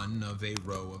one of a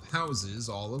row of houses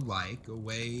all alike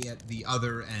away at the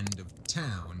other end of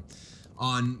town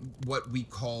on what we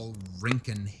call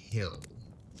Rincon Hill.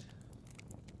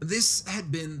 This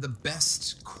had been the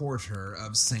best quarter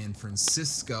of San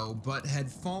Francisco, but had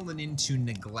fallen into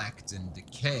neglect and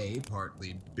decay,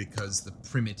 partly because the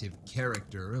primitive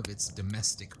character of its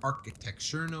domestic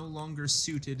architecture no longer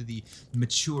suited the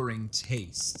maturing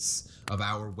tastes of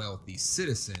our wealthy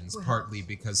citizens, partly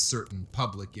because certain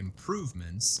public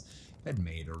improvements had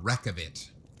made a wreck of it.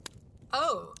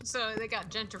 Oh, so they got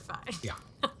gentrified. Yeah.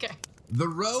 Okay. The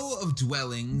row of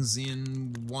dwellings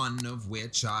in one of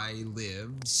which I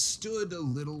lived stood a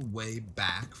little way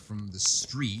back from the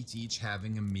street, each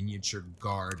having a miniature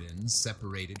garden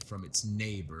separated from its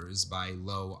neighbors by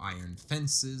low iron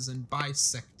fences and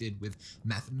bisected with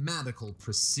mathematical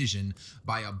precision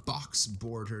by a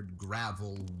box-bordered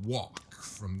gravel walk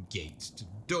from gate to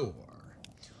door.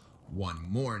 One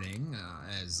morning,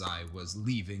 as I was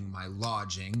leaving my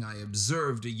lodging, I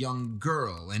observed a young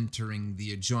girl entering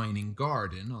the adjoining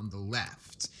garden on the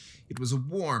left. It was a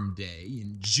warm day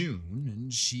in June,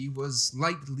 and she was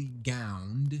lightly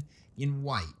gowned in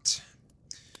white.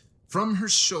 From her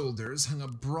shoulders hung a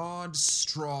broad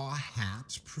straw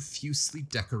hat profusely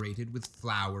decorated with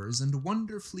flowers and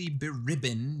wonderfully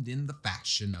beribboned in the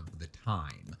fashion of the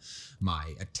time.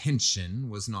 My attention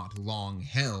was not long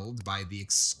held by the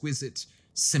exquisite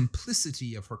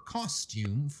simplicity of her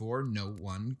costume, for no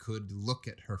one could look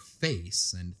at her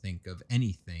face and think of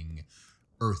anything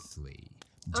earthly.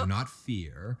 Do not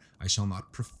fear, I shall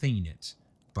not profane it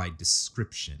by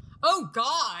description. Oh,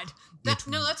 God. That's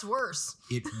worse.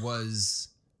 It was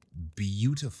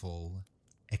beautiful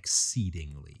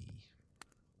exceedingly.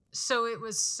 So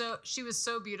she was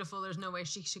so beautiful, there's no way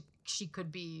she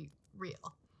could be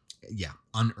real. Yeah,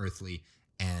 unearthly.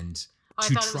 And I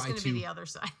thought it was going to be the other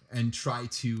side. And try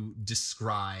to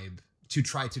describe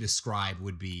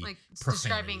would be like profanity.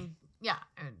 Describing, yeah.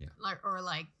 Or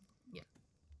like,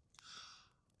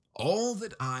 all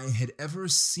that I had ever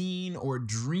seen or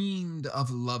dreamed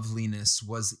of loveliness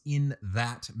was in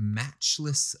that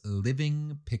matchless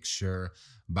living picture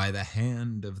by the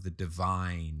hand of the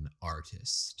divine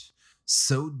artist.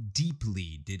 So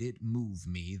deeply did it move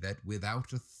me that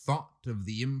without a thought of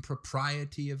the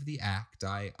impropriety of the act,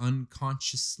 I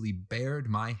unconsciously bared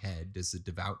my head as a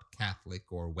devout Catholic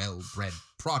or well-bred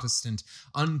Protestant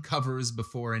uncovers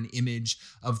before an image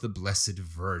of the Blessed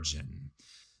Virgin.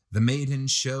 The maiden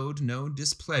showed no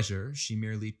displeasure. She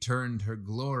merely turned her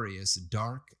glorious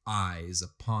dark eyes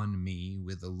upon me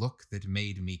with a look that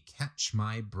made me catch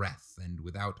my breath, and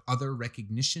without other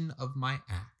recognition of my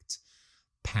act,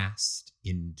 passed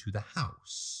into the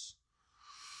house.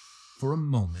 For a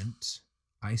moment,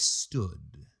 I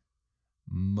stood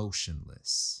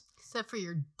motionless. Except for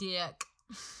your dick.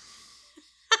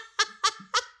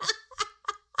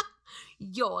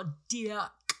 Your dick.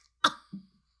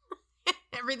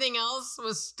 Everything else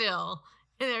was still.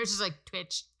 And it was just like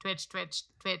twitch, twitch, twitch,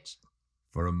 twitch.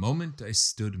 For a moment, I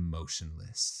stood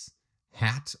motionless,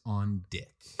 hat on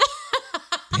dick,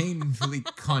 painfully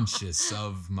conscious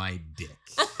of my dick.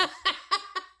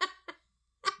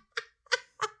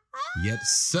 Yet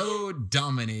so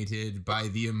dominated by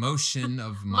the emotion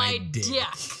of my dick.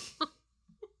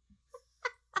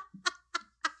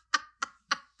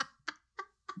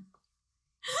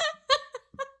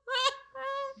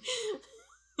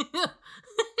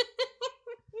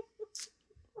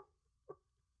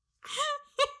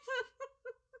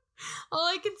 All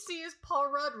I can see is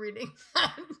Paul Rudd reading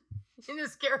that in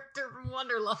his character from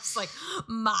Wanderlust, like,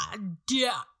 my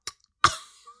dick.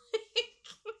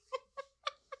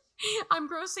 I'm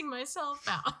grossing myself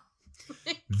out.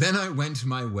 Then I went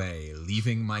my way,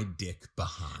 leaving my dick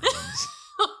behind.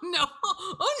 Oh no!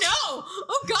 Oh no!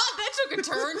 Oh God, that took a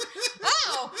turn.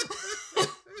 Ow!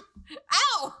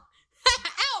 Ow!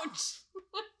 Ouch!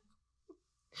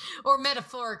 Or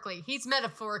metaphorically. He's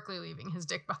metaphorically leaving his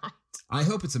dick behind. I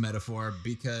hope it's a metaphor,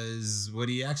 because what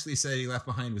he actually said he left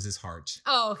behind was his heart.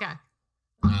 Oh, okay.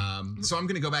 So I'm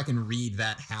going to go back and read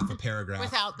that half a paragraph.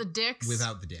 Without the dicks?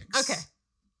 Without the dicks. Okay.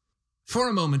 For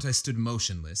a moment, I stood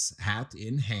motionless, hat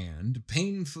in hand,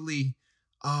 painfully...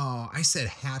 Oh, I said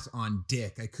hat on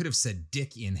dick. I could have said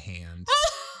dick in hand.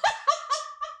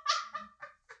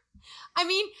 I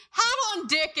mean, hat on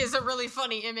dick is a really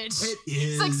funny image. It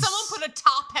is. It's like someone put a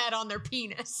top hat on their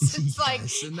penis. It's yes, like,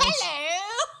 hello.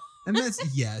 And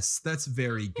that's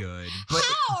very good. But,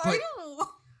 How are you?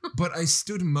 But I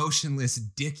stood motionless,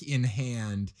 dick in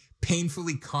hand,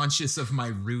 painfully conscious of my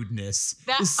rudeness.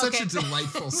 That is such a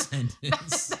delightful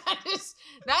sentence.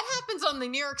 That happens on the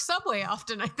New York subway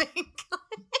often, I think.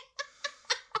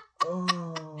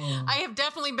 Oh. I have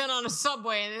definitely been on a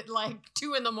subway at like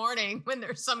 2 a.m. when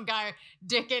there's some guy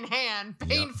dick in hand,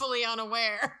 painfully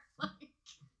unaware.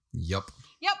 Yep.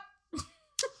 Yep.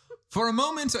 For a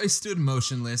moment, I stood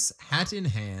motionless, hat in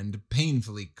hand,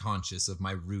 painfully conscious of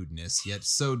my rudeness, yet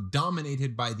so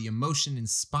dominated by the emotion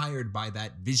inspired by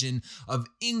that vision of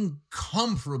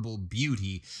incomparable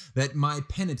beauty that my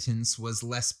penitence was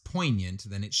less poignant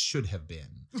than it should have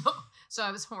been. So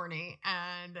I was horny,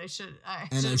 and I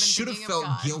should have felt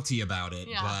guilty about it,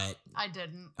 but I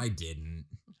didn't.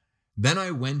 Then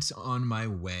I went on my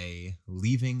way,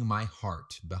 leaving my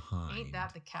heart behind. Ain't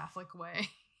that the Catholic way?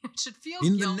 It should feel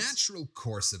In guilt. the natural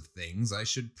course of things, I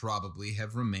should probably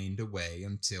have remained away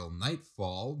until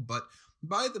nightfall, but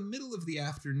by the middle of the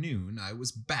afternoon, I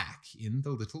was back in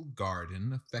the little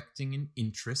garden, affecting an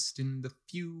interest in the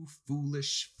few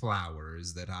foolish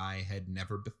flowers that I had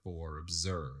never before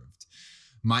observed.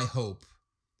 My hope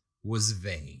was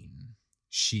vain.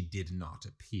 She did not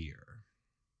appear.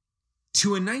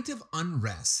 To a night of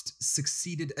unrest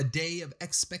succeeded a day of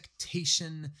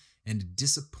expectation and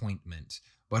disappointment,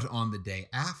 but on the day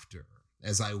after,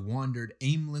 as I wandered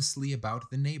aimlessly about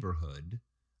the neighborhood,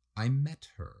 I met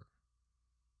her.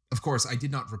 Of course, I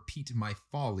did not repeat my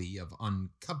folly of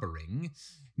uncovering,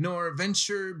 nor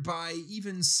venture by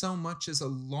even so much as a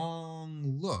long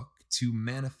look to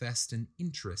manifest an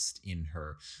interest in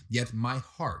her, yet my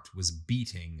heart was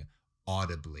beating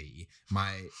audibly.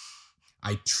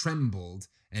 I trembled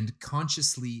and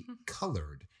consciously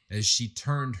colored as she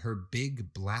turned her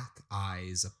big black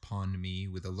eyes upon me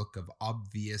with a look of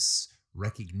obvious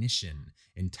recognition,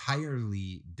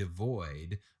 entirely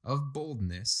devoid of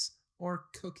boldness or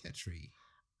coquetry.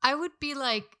 I would be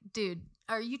like, dude,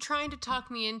 are you trying to talk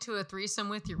me into a threesome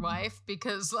with your wife?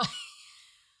 Because like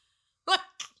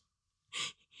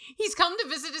he's come to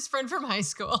visit his friend from high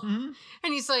school, and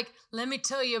he's like, let me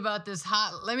tell you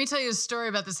a story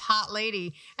about this hot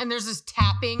lady. And there's this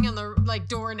tapping on the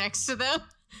door next to them.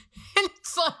 And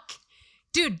it's like,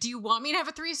 dude, do you want me to have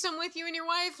a threesome with you and your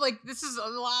wife? Like, this is a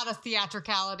lot of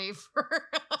theatricality for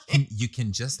You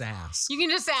can just ask. You can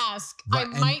just ask. Right,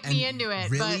 I might be into it.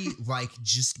 Really, but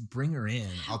just bring her in.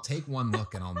 I'll take one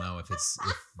look and I'll know if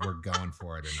we're going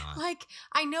for it or not. like,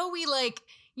 I know we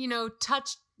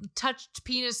touched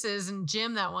penises in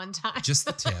gym that one time. Just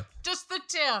the tip. Just the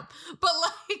tip. But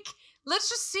let's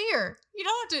just see her. You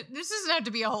don't have to, this doesn't have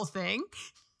to be a whole thing.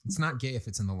 It's not gay if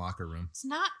it's in the locker room. It's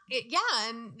not, yeah,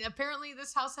 and apparently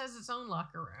this house has its own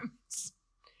locker room.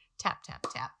 Tap, tap,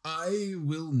 tap. I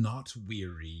will not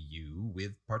weary you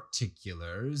with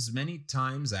particulars. Many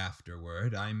times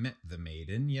afterward I met the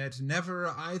maiden, yet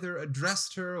never either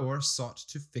addressed her or sought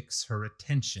to fix her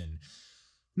attention.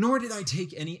 Nor did I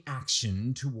take any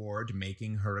action toward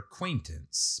making her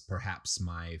acquaintance, perhaps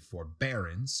my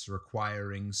forbearance,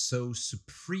 requiring so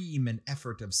supreme an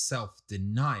effort of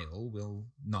self-denial, will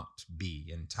not be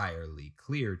entirely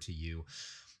clear to you.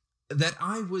 That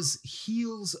I was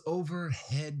heels over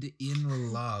head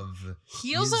in love.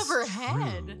 Heels is over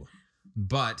head? true.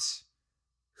 But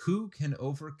who can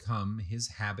overcome his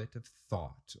habit of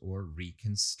thought or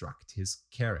reconstruct his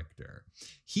character?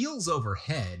 Heels over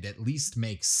head at least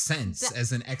makes sense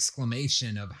as an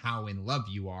exclamation of how in love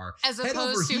you are. As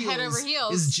opposed to head over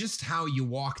heels. Is just how you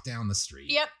walk down the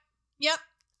street. Yep.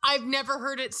 I've never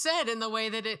heard it said in the way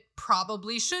that it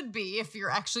probably should be if you're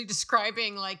actually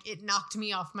describing it knocked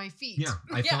me off my feet. Yeah,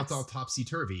 I felt all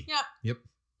topsy-turvy. Yep.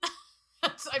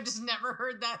 I've just never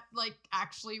heard that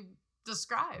actually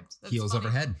described. That's Heels funny.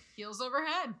 overhead. Heels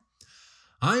overhead.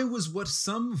 I was what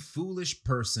some foolish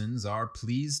persons are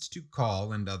pleased to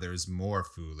call, and others more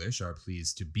foolish are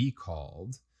pleased to be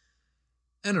called,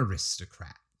 an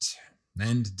aristocrat.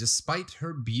 And despite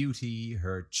her beauty,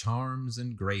 her charms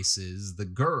and graces, the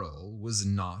girl was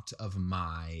not of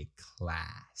my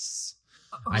class.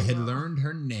 I had learned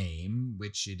her name,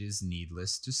 which it is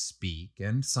needless to speak,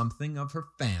 and something of her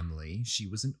family. She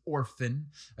was an orphan,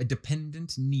 a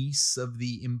dependent niece of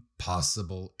the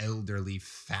impossible elderly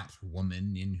fat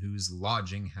woman in whose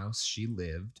lodging house she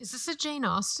lived. Is this a Jane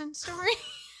Austen story?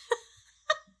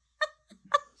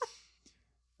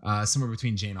 Somewhere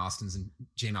between Jane Austen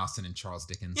and Charles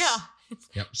Dickens. Yeah.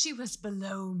 Yep. She was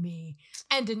below me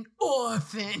and an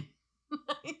orphan.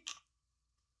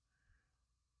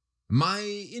 My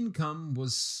income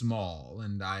was small,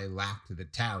 and I lacked the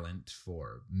talent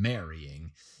for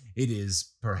marrying. It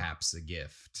is perhaps a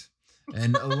gift.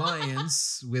 An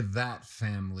alliance with that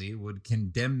family would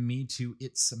condemn me to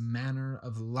its manner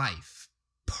of life,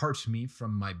 part me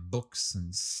from my books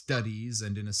and studies,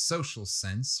 and in a social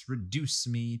sense reduce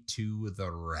me to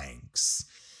the ranks.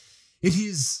 It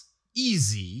is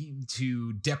easy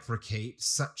to deprecate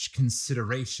such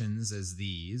considerations as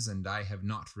these, and I have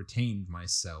not retained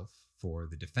myself for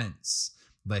the defense.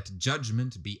 Let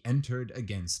judgment be entered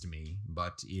against me,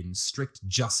 but in strict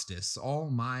justice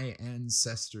all my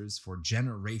ancestors for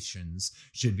generations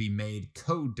should be made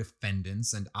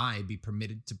co-defendants, and I be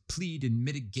permitted to plead in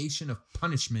mitigation of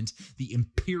punishment the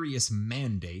imperious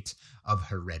mandate of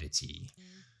heredity.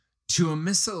 To a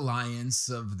misalliance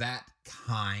of that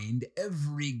kind,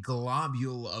 every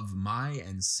globule of my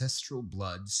ancestral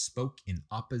blood spoke in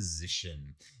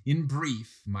opposition. In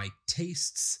brief, my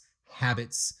tastes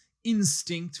habits,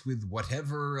 instinct with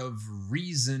whatever of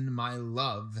reason my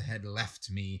love had left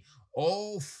me,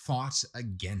 all fought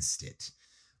against it.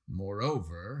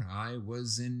 Moreover, I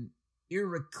was an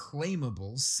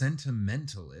irreclaimable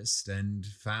sentimentalist and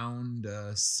found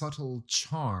a subtle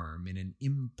charm in an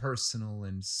impersonal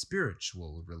and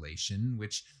spiritual relation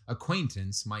which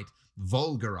acquaintance might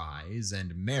vulgarize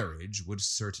and marriage would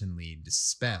certainly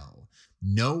dispel.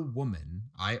 No woman,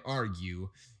 I argue,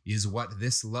 is what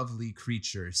this lovely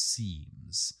creature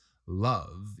seems.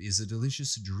 Love is a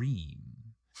delicious dream.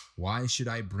 Why should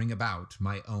I bring about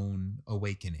my own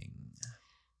awakening?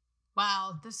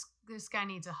 Wow, this guy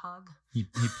needs a hug. He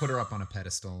put her up on a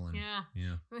pedestal and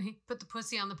yeah. He put the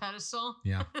pussy on the pedestal.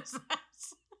 Yeah. It's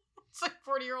like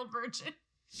 40-year-old virgin.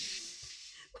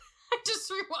 I just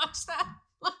rewatched that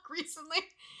like recently,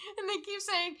 and they keep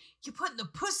saying, "You're putting the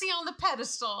pussy on the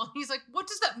pedestal." He's like, "What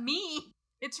does that mean?"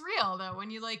 It's real though. When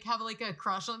you like have like a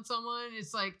crush on someone,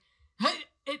 it's like,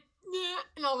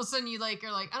 and all of a sudden you like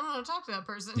are like, I don't know how to talk to that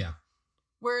person. Yeah.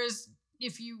 Whereas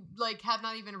if you like have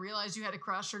not even realized you had a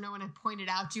crush, or no one had pointed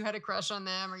out you had a crush on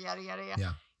them, or yada yada yada,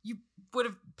 Yeah. you would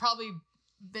have probably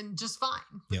been just fine.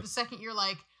 But Yep. the second you're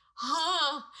like,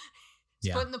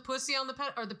 it's putting the pussy on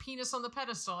the or the penis on the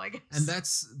pedestal, I guess. And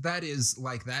that is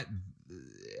like that.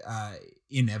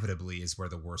 Inevitably is where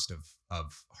the worst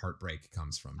of heartbreak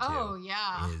comes from too. Oh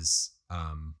yeah. Is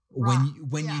Right.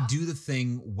 when you Yeah. do the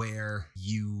thing where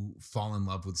you fall in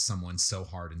love with someone so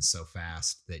hard and so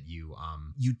fast that you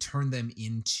turn them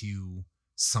into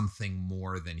something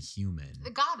more than human.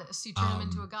 A goddess. You turn them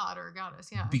into a god or a goddess.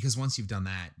 Yeah. Because once you've done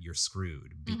that, you're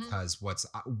screwed. Mhm. Because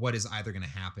what is either going to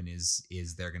happen is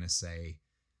they're going to say,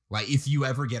 like, if you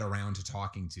ever get around to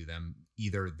talking to them,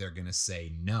 either they're going to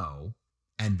say no,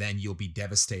 and then you'll be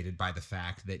devastated by the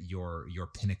fact that your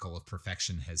pinnacle of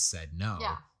perfection has said no,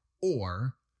 Yeah.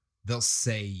 or they'll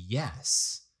say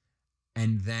yes,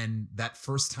 and then that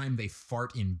first time they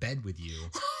fart in bed with you,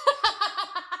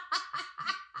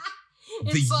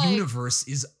 the It's like- universe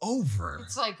is over.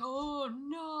 It's like, oh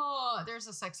no. There's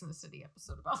a Sex and the City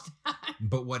episode about that.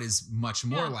 But what is much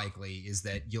more Yeah. likely is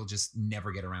that you'll just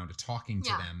never get around to talking to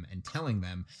Yeah. them and telling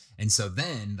them. And so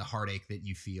then the heartache that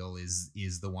you feel is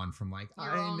the one from like,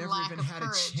 Your I own never lack even of had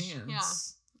courage. a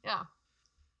chance. Yeah.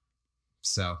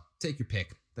 So take your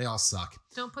pick. They all suck.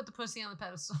 Don't put the pussy on the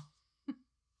pedestal.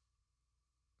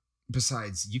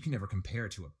 Besides, you can never compare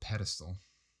to a pedestal.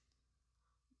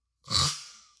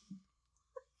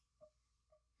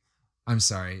 I'm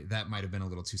sorry, that might have been a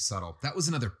little too subtle. That was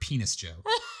another penis joke.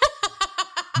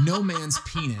 No man's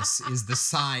penis is the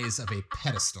size of a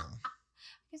pedestal.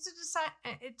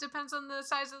 It depends on the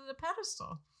size of the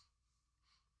pedestal.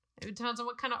 It depends on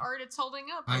what kind of art it's holding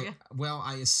up.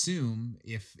 I assume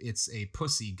if it's a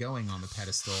pussy going on the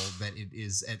pedestal, that it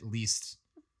is at least.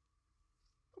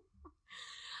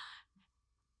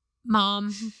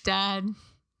 Mom, Dad,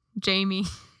 Jamie,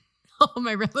 all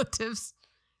my relatives,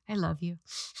 I love you.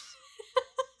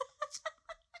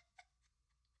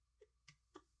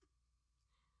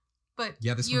 But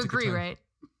Yeah, this you one took a agree, turn. right?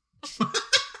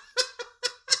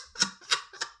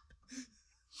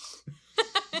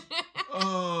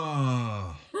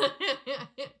 Oh,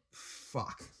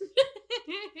 fuck.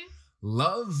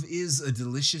 Love is a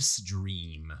delicious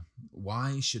dream.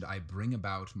 Why should I bring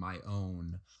about my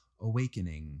own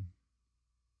awakening?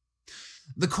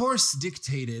 The course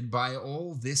dictated by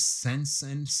all this sense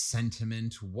and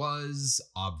sentiment was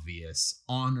obvious.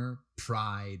 Honor,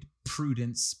 pride,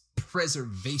 prudence,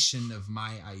 preservation of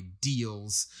my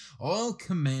ideals all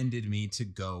commanded me to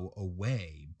go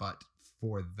away, but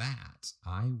for that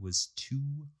I was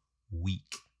too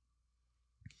weak.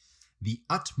 The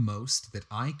utmost that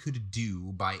I could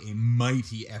do by a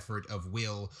mighty effort of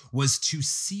will was to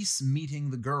cease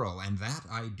meeting the girl, and that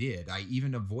I did. I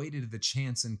even avoided the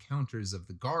chance encounters of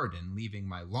the garden, leaving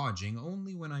my lodging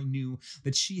only when I knew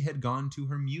that she had gone to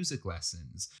her music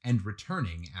lessons, and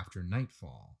returning after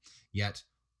nightfall. Yet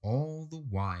all the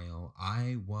while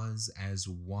I was as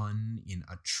one in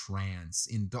a trance,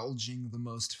 indulging the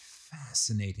most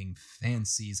fascinating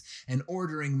fancies and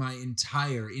ordering my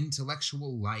entire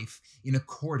intellectual life in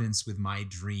accordance with my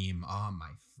dream. Ah, my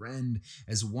friend,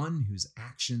 as one whose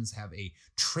actions have a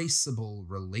traceable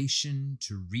relation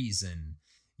to reason,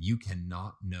 you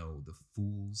cannot know the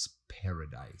fool's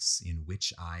paradise in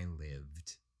which I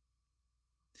lived.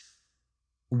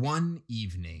 One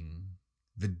evening,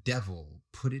 the devil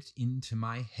put it into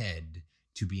my head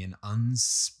to be an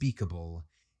unspeakable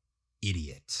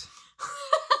idiot.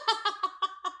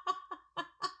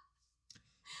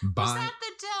 Was that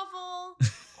the devil?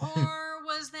 Or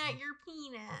was that your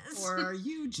penis? Or are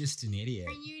you just an idiot?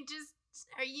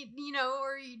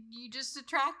 Are you just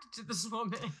attracted to this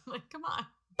woman? Like, come on.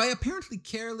 By apparently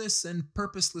careless and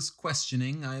purposeless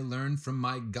questioning, I learned from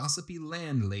my gossipy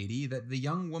landlady that the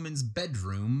young woman's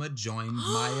bedroom adjoined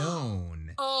my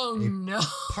own. Oh, no.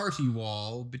 Party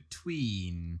wall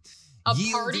between. A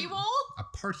party wall? A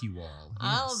party wall,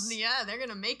 yes. Oh, yeah, they're going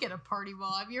to make it a party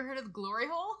wall. Have you heard of the glory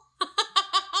hole?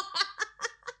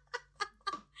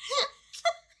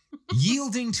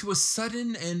 Yielding to a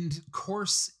sudden and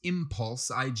coarse impulse,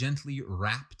 I gently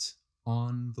rapped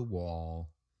on the wall.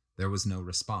 There was no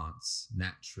response,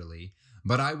 naturally,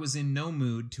 but I was in no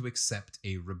mood to accept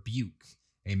a rebuke.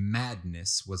 A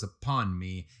madness was upon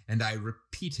me, and I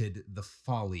repeated the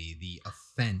folly, the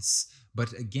offense,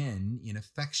 but again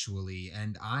ineffectually,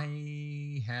 and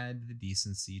I had the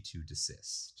decency to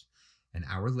desist. An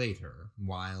hour later,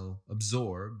 while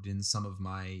absorbed in some of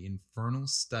my infernal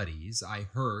studies, I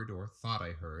heard, or thought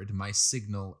I heard, my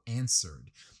signal answered.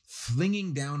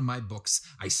 Flinging down my books,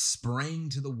 I sprang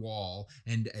to the wall,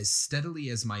 and as steadily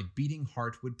as my beating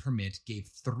heart would permit, gave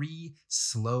 3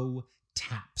 slow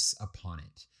taps upon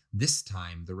it. This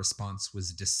time the response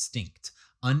was distinct,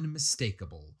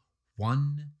 unmistakable.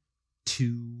 1,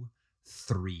 2,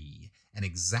 3. An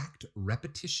exact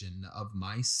repetition of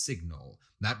my signal.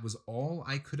 That was all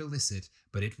I could elicit,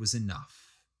 but it was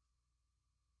enough.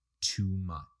 Too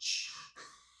much.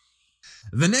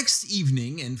 The next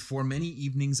evening, and for many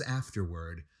evenings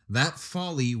afterward, that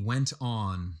folly went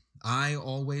on, I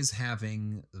always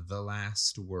having the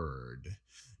last word.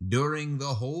 During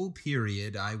the whole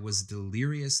period, I was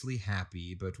deliriously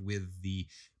happy, but with the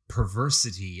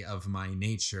perversity of my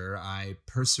nature, I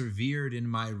persevered in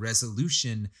my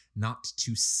resolution not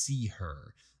to see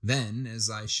her. Then, as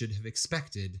I should have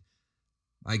expected,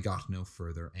 I got no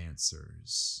further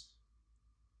answers.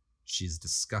 She's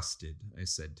disgusted, I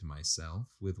said to myself,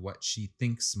 with what she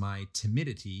thinks my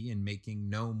timidity in making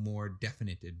no more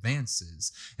definite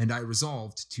advances, and I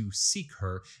resolved to seek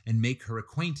her and make her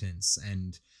acquaintance,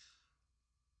 and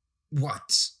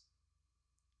what?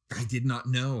 I did not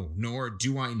know, nor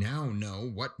do I now know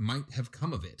what might have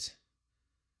come of it.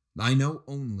 I know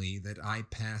only that I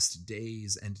passed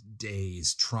days and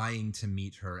days trying to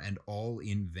meet her, and all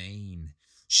in vain.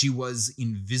 She was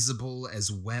invisible as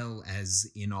well as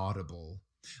inaudible.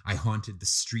 I haunted the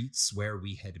streets where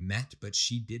we had met, but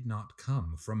she did not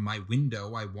come. From my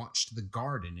window I watched the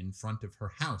garden in front of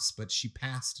her house, but she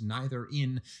passed neither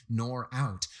in nor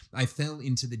out. I fell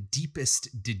into the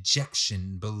deepest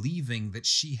dejection, believing that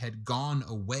she had gone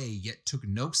away, yet took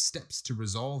no steps to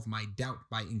resolve my doubt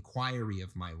by inquiry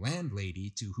of my landlady,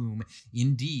 to whom,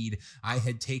 indeed, I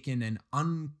had taken an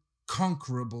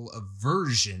unconquerable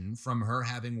aversion from her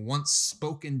having once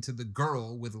spoken to the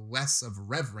girl with less of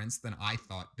reverence than I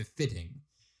thought befitting.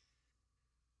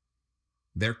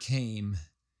 There came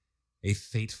a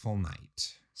fateful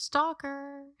night.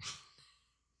 Stalker.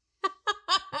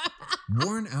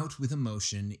 Worn out with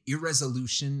emotion,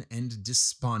 irresolution, and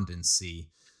despondency,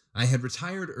 I had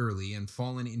retired early and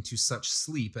fallen into such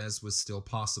sleep as was still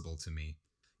possible to me.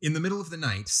 In the middle of the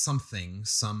night,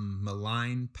 some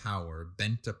malign power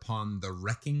bent upon the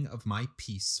wrecking of my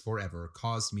peace forever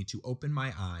caused me to open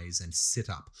my eyes and sit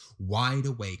up, wide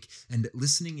awake, and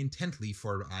listening intently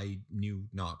for I knew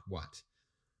not what.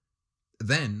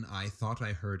 Then I thought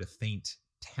I heard a faint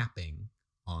tapping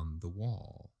on the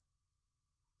wall,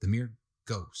 the mere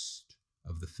ghost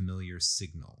of the familiar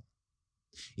signal.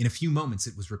 In a few moments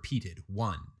it was repeated,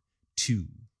 1, 2,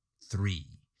 3.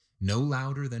 No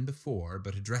louder than before,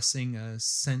 but addressing a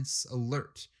sense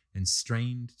alert and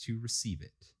strained to receive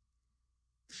it.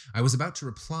 I was about to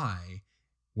reply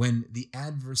when the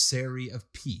adversary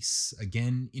of peace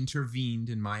again intervened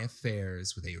in my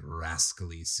affairs with a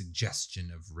rascally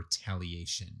suggestion of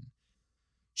retaliation.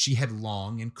 She had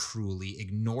long and cruelly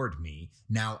ignored me.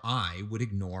 Now I would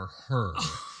ignore her.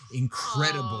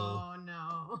 Incredible. Oh,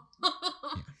 no.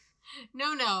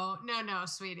 Yeah. No,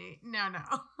 sweetie. No.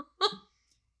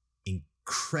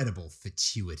 Incredible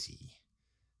fatuity.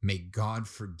 May God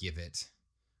forgive it.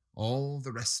 All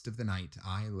the rest of the night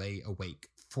I lay awake,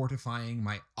 fortifying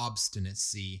my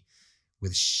obstinacy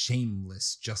with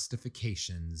shameless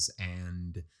justifications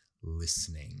and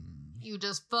listening. You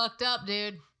just fucked up,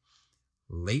 dude.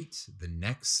 Late the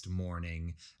next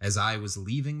morning, as I was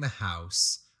leaving the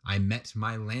house, I met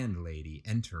my landlady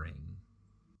entering.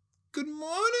 "Good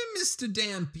morning, Mr.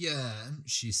 Dampier,"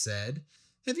 she said.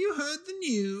 "Have you heard the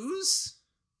news?"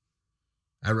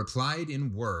 I replied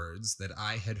in words that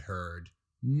I had heard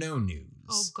no news.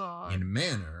 Oh, God. In a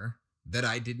manner that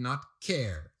I did not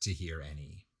care to hear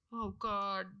any. Oh,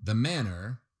 God. The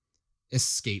manner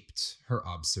escaped her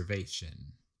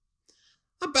observation.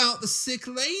 About the sick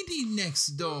lady next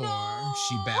door, No.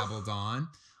 she babbled on.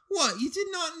 What, you did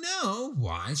not know?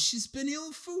 Why, she's been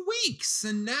ill for weeks,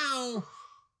 and now...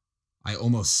 I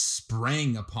almost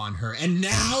sprang upon her. And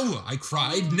now, I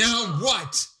cried, now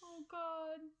what? Oh,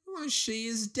 God. Why, she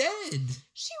is dead.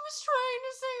 She was trying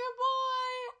to say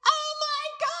goodbye. Oh, my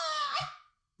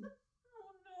God.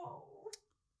 Oh,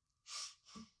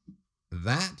 no.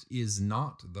 That is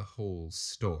not the whole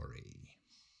story.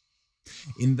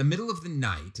 In the middle of the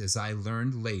night, as I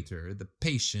learned later, the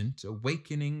patient,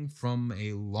 awakening from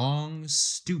a long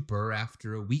stupor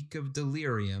after a week of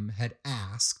delirium, had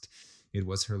asked, it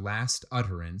was her last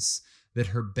utterance, that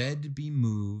her bed be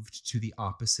moved to the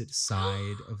opposite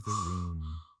side of the room.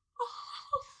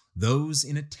 Those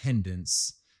in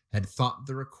attendance had thought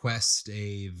the request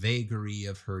a vagary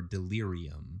of her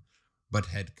delirium, but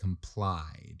had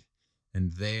complied,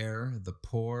 and there the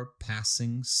poor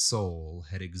passing soul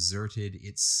had exerted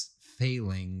its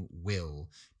failing will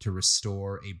to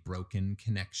restore a broken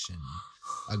connection,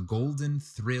 a golden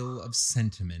thrill of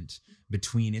sentiment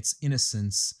between its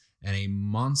innocence and a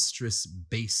monstrous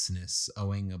baseness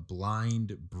owing a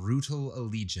blind, brutal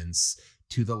allegiance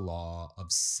to the law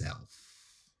of self.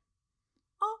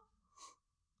 Oh.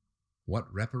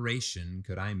 What reparation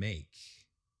could I make?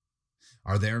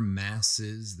 Are there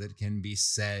masses that can be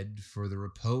said for the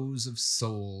repose of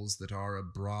souls that are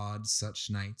abroad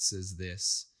such nights as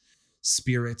this?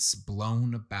 Spirits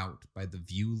blown about by the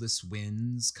viewless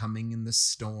winds, coming in the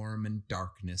storm and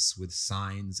darkness with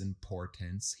signs and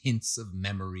portents, hints of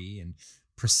memory and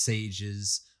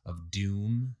presages of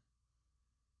doom.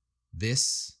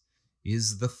 This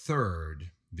is the third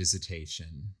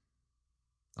visitation.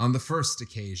 On the first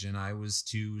occasion, I was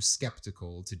too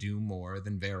skeptical to do more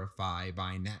than verify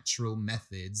by natural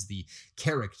methods the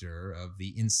character of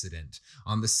the incident.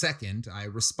 On the second, I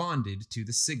responded to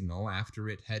the signal after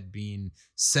it had been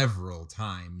several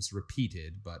times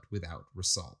repeated, but without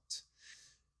result.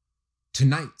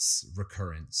 Tonight's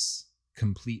recurrence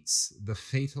completes the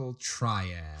fatal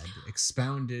triad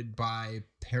expounded by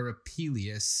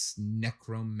Parapelius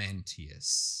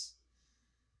Necromantius.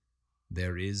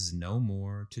 There is no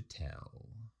more to tell.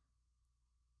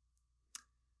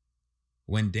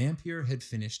 When Dampier had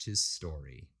finished his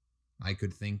story, I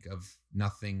could think of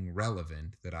nothing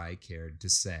relevant that I cared to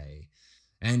say,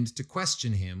 and to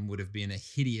question him would have been a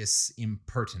hideous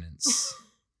impertinence.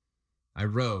 I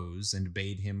rose and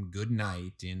bade him good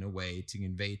night in a way to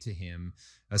convey to him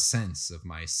a sense of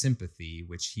my sympathy,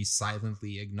 which he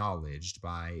silently acknowledged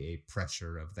by a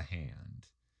pressure of the hand.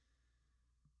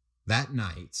 That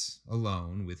night,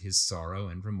 alone with his sorrow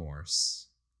and remorse,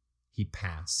 he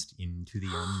passed into the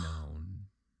unknown.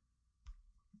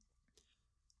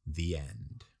 The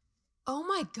end. Oh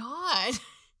my God.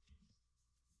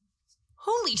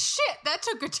 Holy shit, that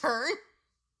took a turn.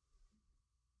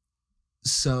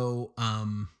 So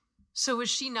was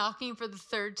she knocking for the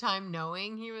third time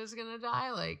knowing he was gonna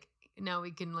die? Like, now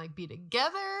we can like be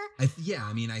together? I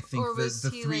think Or the was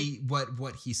he, three,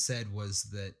 what he said was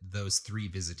that those three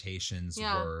visitations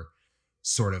Yeah. were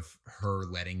sort of her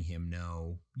letting him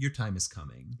know your time is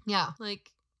coming. Yeah,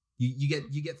 like, You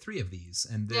get three of these,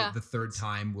 and Yeah. the third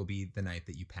time will be the night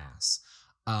that you pass.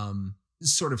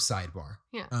 Sort of sidebar.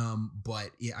 Yeah.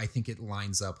 But I think it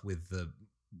lines up with the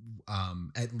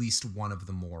at least one of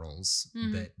the morals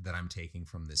Mhm. that I'm taking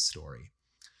from this story.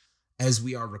 As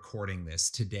we are recording this,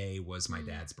 today was my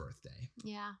dad's birthday.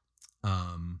 yeah.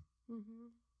 Mm-hmm.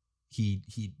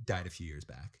 He died a few years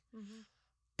back. Mm-hmm.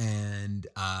 And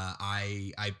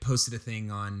I posted a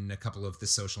thing on a couple of the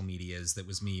social medias that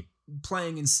was me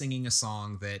playing and singing a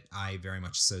song that I very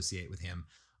much associate with him,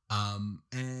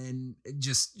 and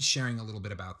just sharing a little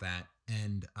bit about that.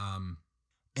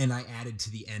 And I added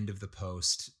to the end of the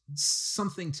post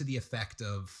something to the effect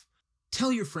of,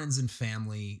 tell your friends and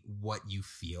family what you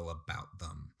feel about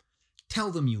them.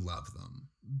 Tell them you love them,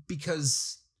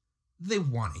 because they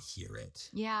want to hear it.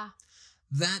 Yeah.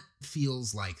 That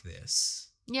feels like this.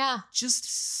 Yeah. Just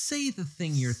say the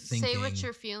thing you're thinking. Say what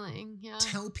you're feeling. Yeah.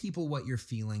 Tell people what you're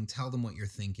feeling. Tell them what you're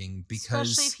thinking,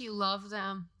 because especially if you love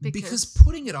them. Because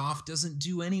putting it off doesn't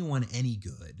do anyone any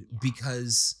good. Yeah.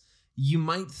 Because you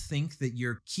might think that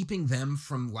you're keeping them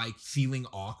from like feeling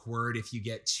awkward if you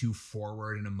get too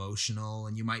forward and emotional,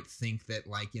 and you might think that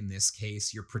like in this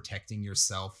case you're protecting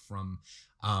yourself from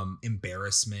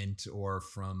embarrassment or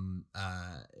from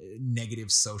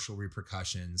negative social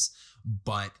repercussions.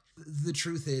 But the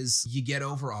truth is, you get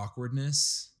over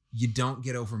awkwardness, you don't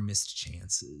get over missed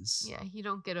chances. Yeah, you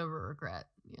don't get over regret.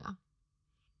 Yeah.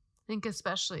 I think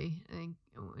especially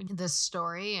this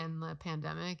story and the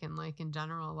pandemic and like in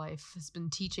general life has been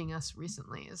teaching us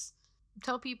recently is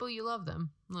tell people you love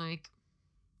them. Like,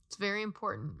 it's very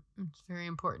important. It's very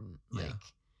important. Yeah. Like,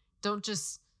 don't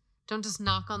just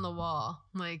knock on the wall.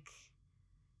 Like,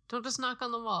 don't just knock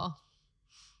on the wall.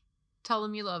 Tell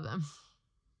them you love them,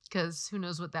 because who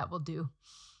knows what that will do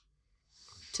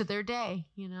to their day,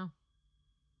 you know?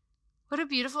 What a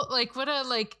beautiful,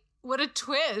 what a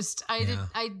twist.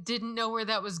 I didn't know where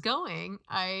that was going.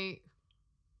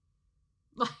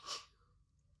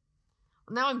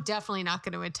 Now I'm definitely not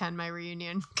going to attend my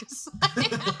reunion, because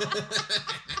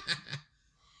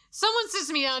someone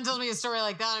sits me down and tells me a story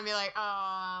like that, and I'd be like,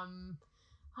 oh,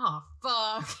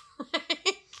 fuck.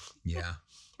 Yeah.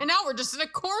 And now we're just in a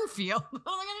cornfield. What am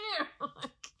I going to do?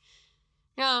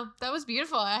 Yeah, that was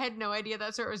beautiful. I had no idea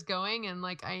that's where it was going. And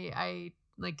I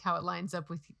like how it lines up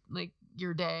with like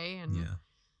your day. And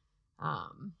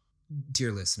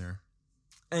dear listener,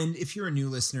 and if you're a new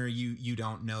listener, you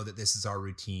don't know that this is our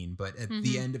routine, but at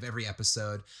the end of every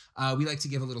episode, we like to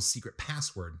give a little secret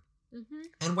password.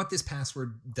 And what this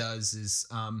password does is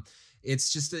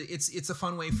it's just it's a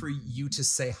fun way for you to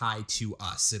say hi to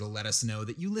us. It'll let us know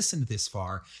that you listened this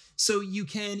far. So you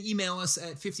can email us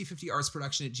at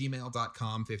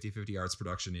 5050artsproduction@gmail.com.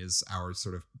 5050artsproduction is our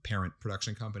sort of parent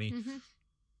production company.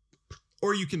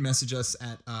 Or you can message us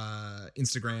at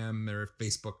Instagram or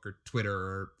Facebook or Twitter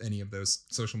or any of those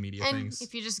social media things.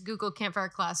 If you just Google Campfire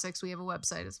Classics, we have a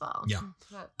website as well. Yeah.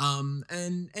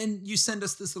 And you send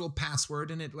us this little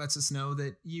password, and it lets us know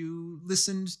that you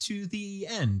listened to the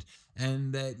end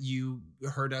and that you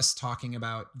heard us talking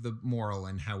about the moral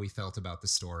and how we felt about the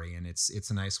story. And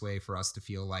it's a nice way for us to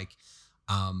feel like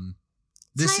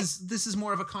this is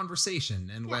more of a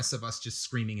conversation and less of us just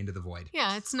screaming into the void.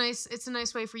 Yeah, it's nice. It's a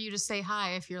nice way for you to say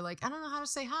hi if you're like, I don't know how to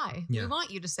say hi. Yeah. We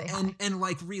want you to say hi. And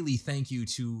like, really, thank you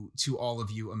to all of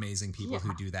you amazing people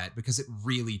who do that, because it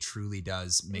really truly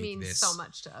does make this so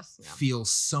much to us. Yeah. Feel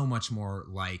so much more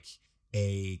like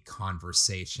a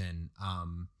conversation.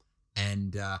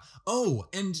 And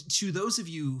to those of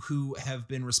you who have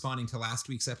been responding to last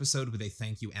week's episode with a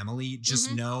thank you, Emily,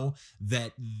 just know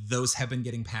that those have been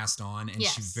getting passed on, and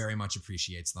she very much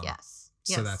appreciates them. Yes.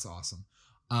 So that's awesome.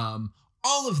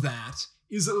 All of that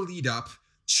is a lead up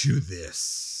to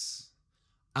this.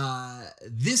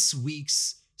 This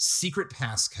week's secret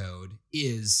passcode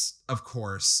is, of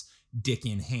course, Dick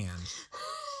in Hand.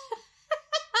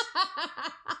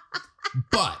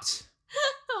 But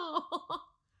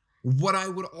what I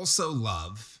would also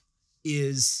love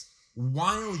is,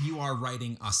 while you are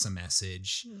writing us a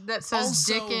message that says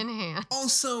Dick in Hand,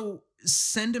 also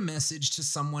send a message to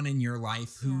someone in your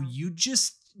life who you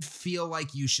just feel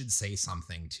like you should say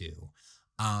something to.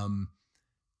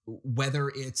 Whether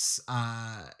it's,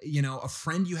 a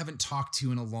friend you haven't talked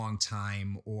to in a long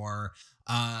time, or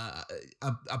a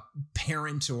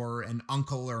parent or an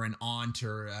uncle or an aunt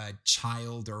or a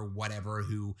child or whatever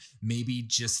who maybe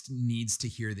just needs to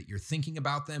hear that you're thinking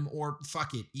about them, or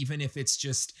fuck it, even if it's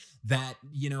just that,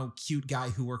 cute guy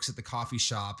who works at the coffee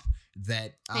shop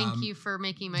that thank you for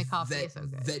making my coffee so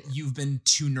good, that you've been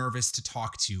too nervous to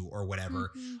talk to or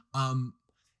whatever.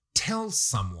 Tell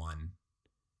someone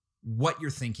what you're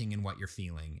thinking and what you're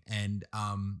feeling, and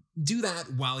do that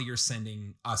while you're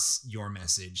sending us your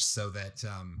message, so that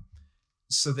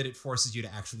it forces you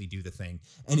to actually do the thing.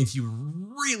 And if you're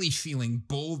really feeling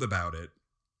bold about it,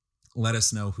 let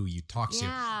us know who you talk to.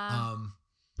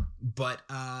 But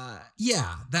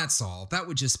that's all. That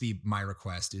would just be my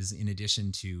request, is in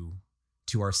addition to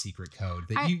our secret code,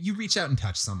 that you reach out and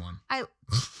touch someone.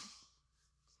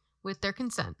 With their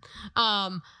consent.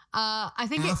 I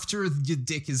think after your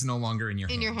dick is no longer in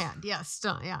your hand. Yes.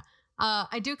 Yeah.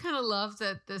 I do kind of love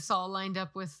that this all lined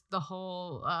up with the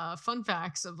whole fun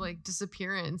facts of like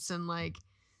disappearance, and like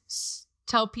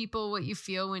tell people what you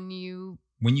feel when you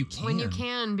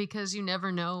can, because you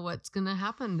never know what's gonna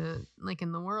happen to, like,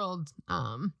 in the world.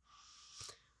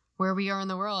 Where we are in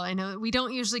the world. I know we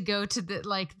don't usually go to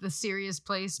the serious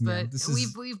place, but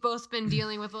we've both been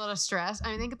dealing with a lot of stress.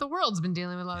 I think the world's been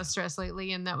dealing with a lot of stress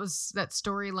lately, and that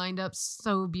story lined up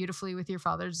so beautifully with your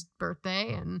father's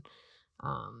birthday, and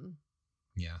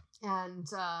you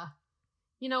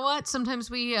know what?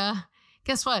 Sometimes we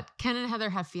guess what? Ken and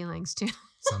Heather have feelings too.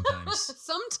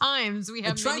 Sometimes we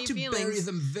have many feelings. I try to bury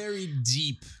them very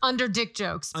deep under dick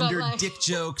jokes. Dick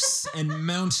jokes and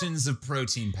mountains of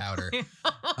protein powder.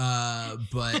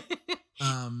 But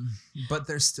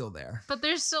they're still there.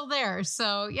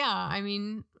 So yeah, I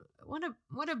mean,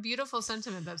 what a beautiful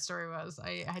sentiment that story was.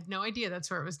 I had no idea that's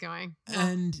where it was going.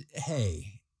 And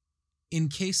hey, in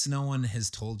case no one has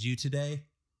told you today,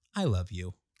 I love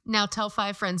you. Now tell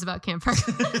 5 friends about Campfire.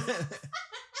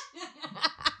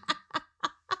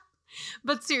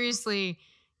 But seriously,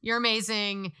 You're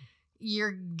amazing.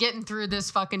 You're getting through this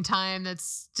fucking time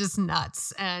that's just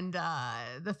nuts. And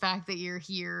the fact that you're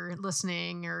here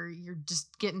listening or you're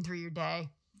just getting through your day.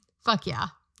 Fuck yeah.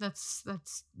 That's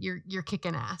you're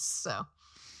kicking ass. So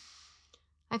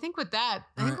I think with that,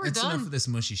 I think we're it's done. Enough of this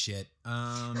mushy shit.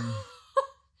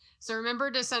 So remember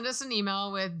to send us an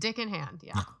email with dick in hand.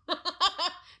 Yeah.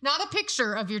 Not a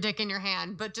picture of your dick in your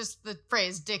hand, but just the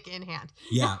phrase dick in hand.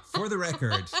 Yeah, for the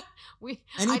record. I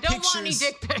don't want any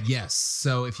dick pics. Yes.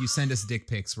 So if you send us dick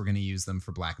pics, we're going to use them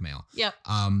for blackmail. Yep.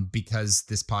 Because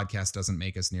this podcast doesn't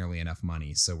make us nearly enough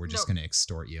money, so we're just going to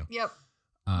extort you. Yep.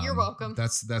 You're welcome.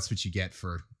 That's what you get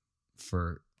for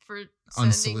sending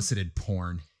unsolicited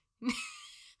porn.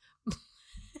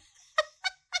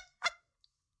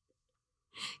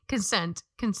 Consent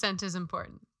is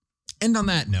important. And on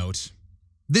that note,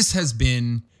 this has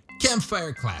been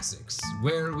Campfire Classics,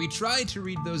 where we try to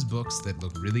read those books that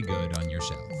look really good on your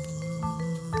shelf.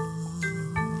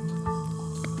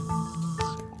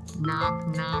 Knock,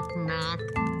 knock, knock.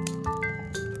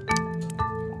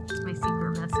 It's my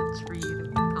secret message for you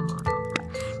to come on over.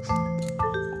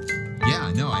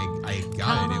 Yeah, no, I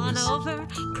got it.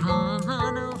 Come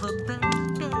on over, baby.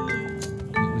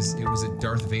 It was a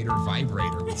Darth Vader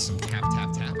vibrator with some tap,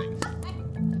 tap, tapping.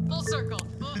 Full circle.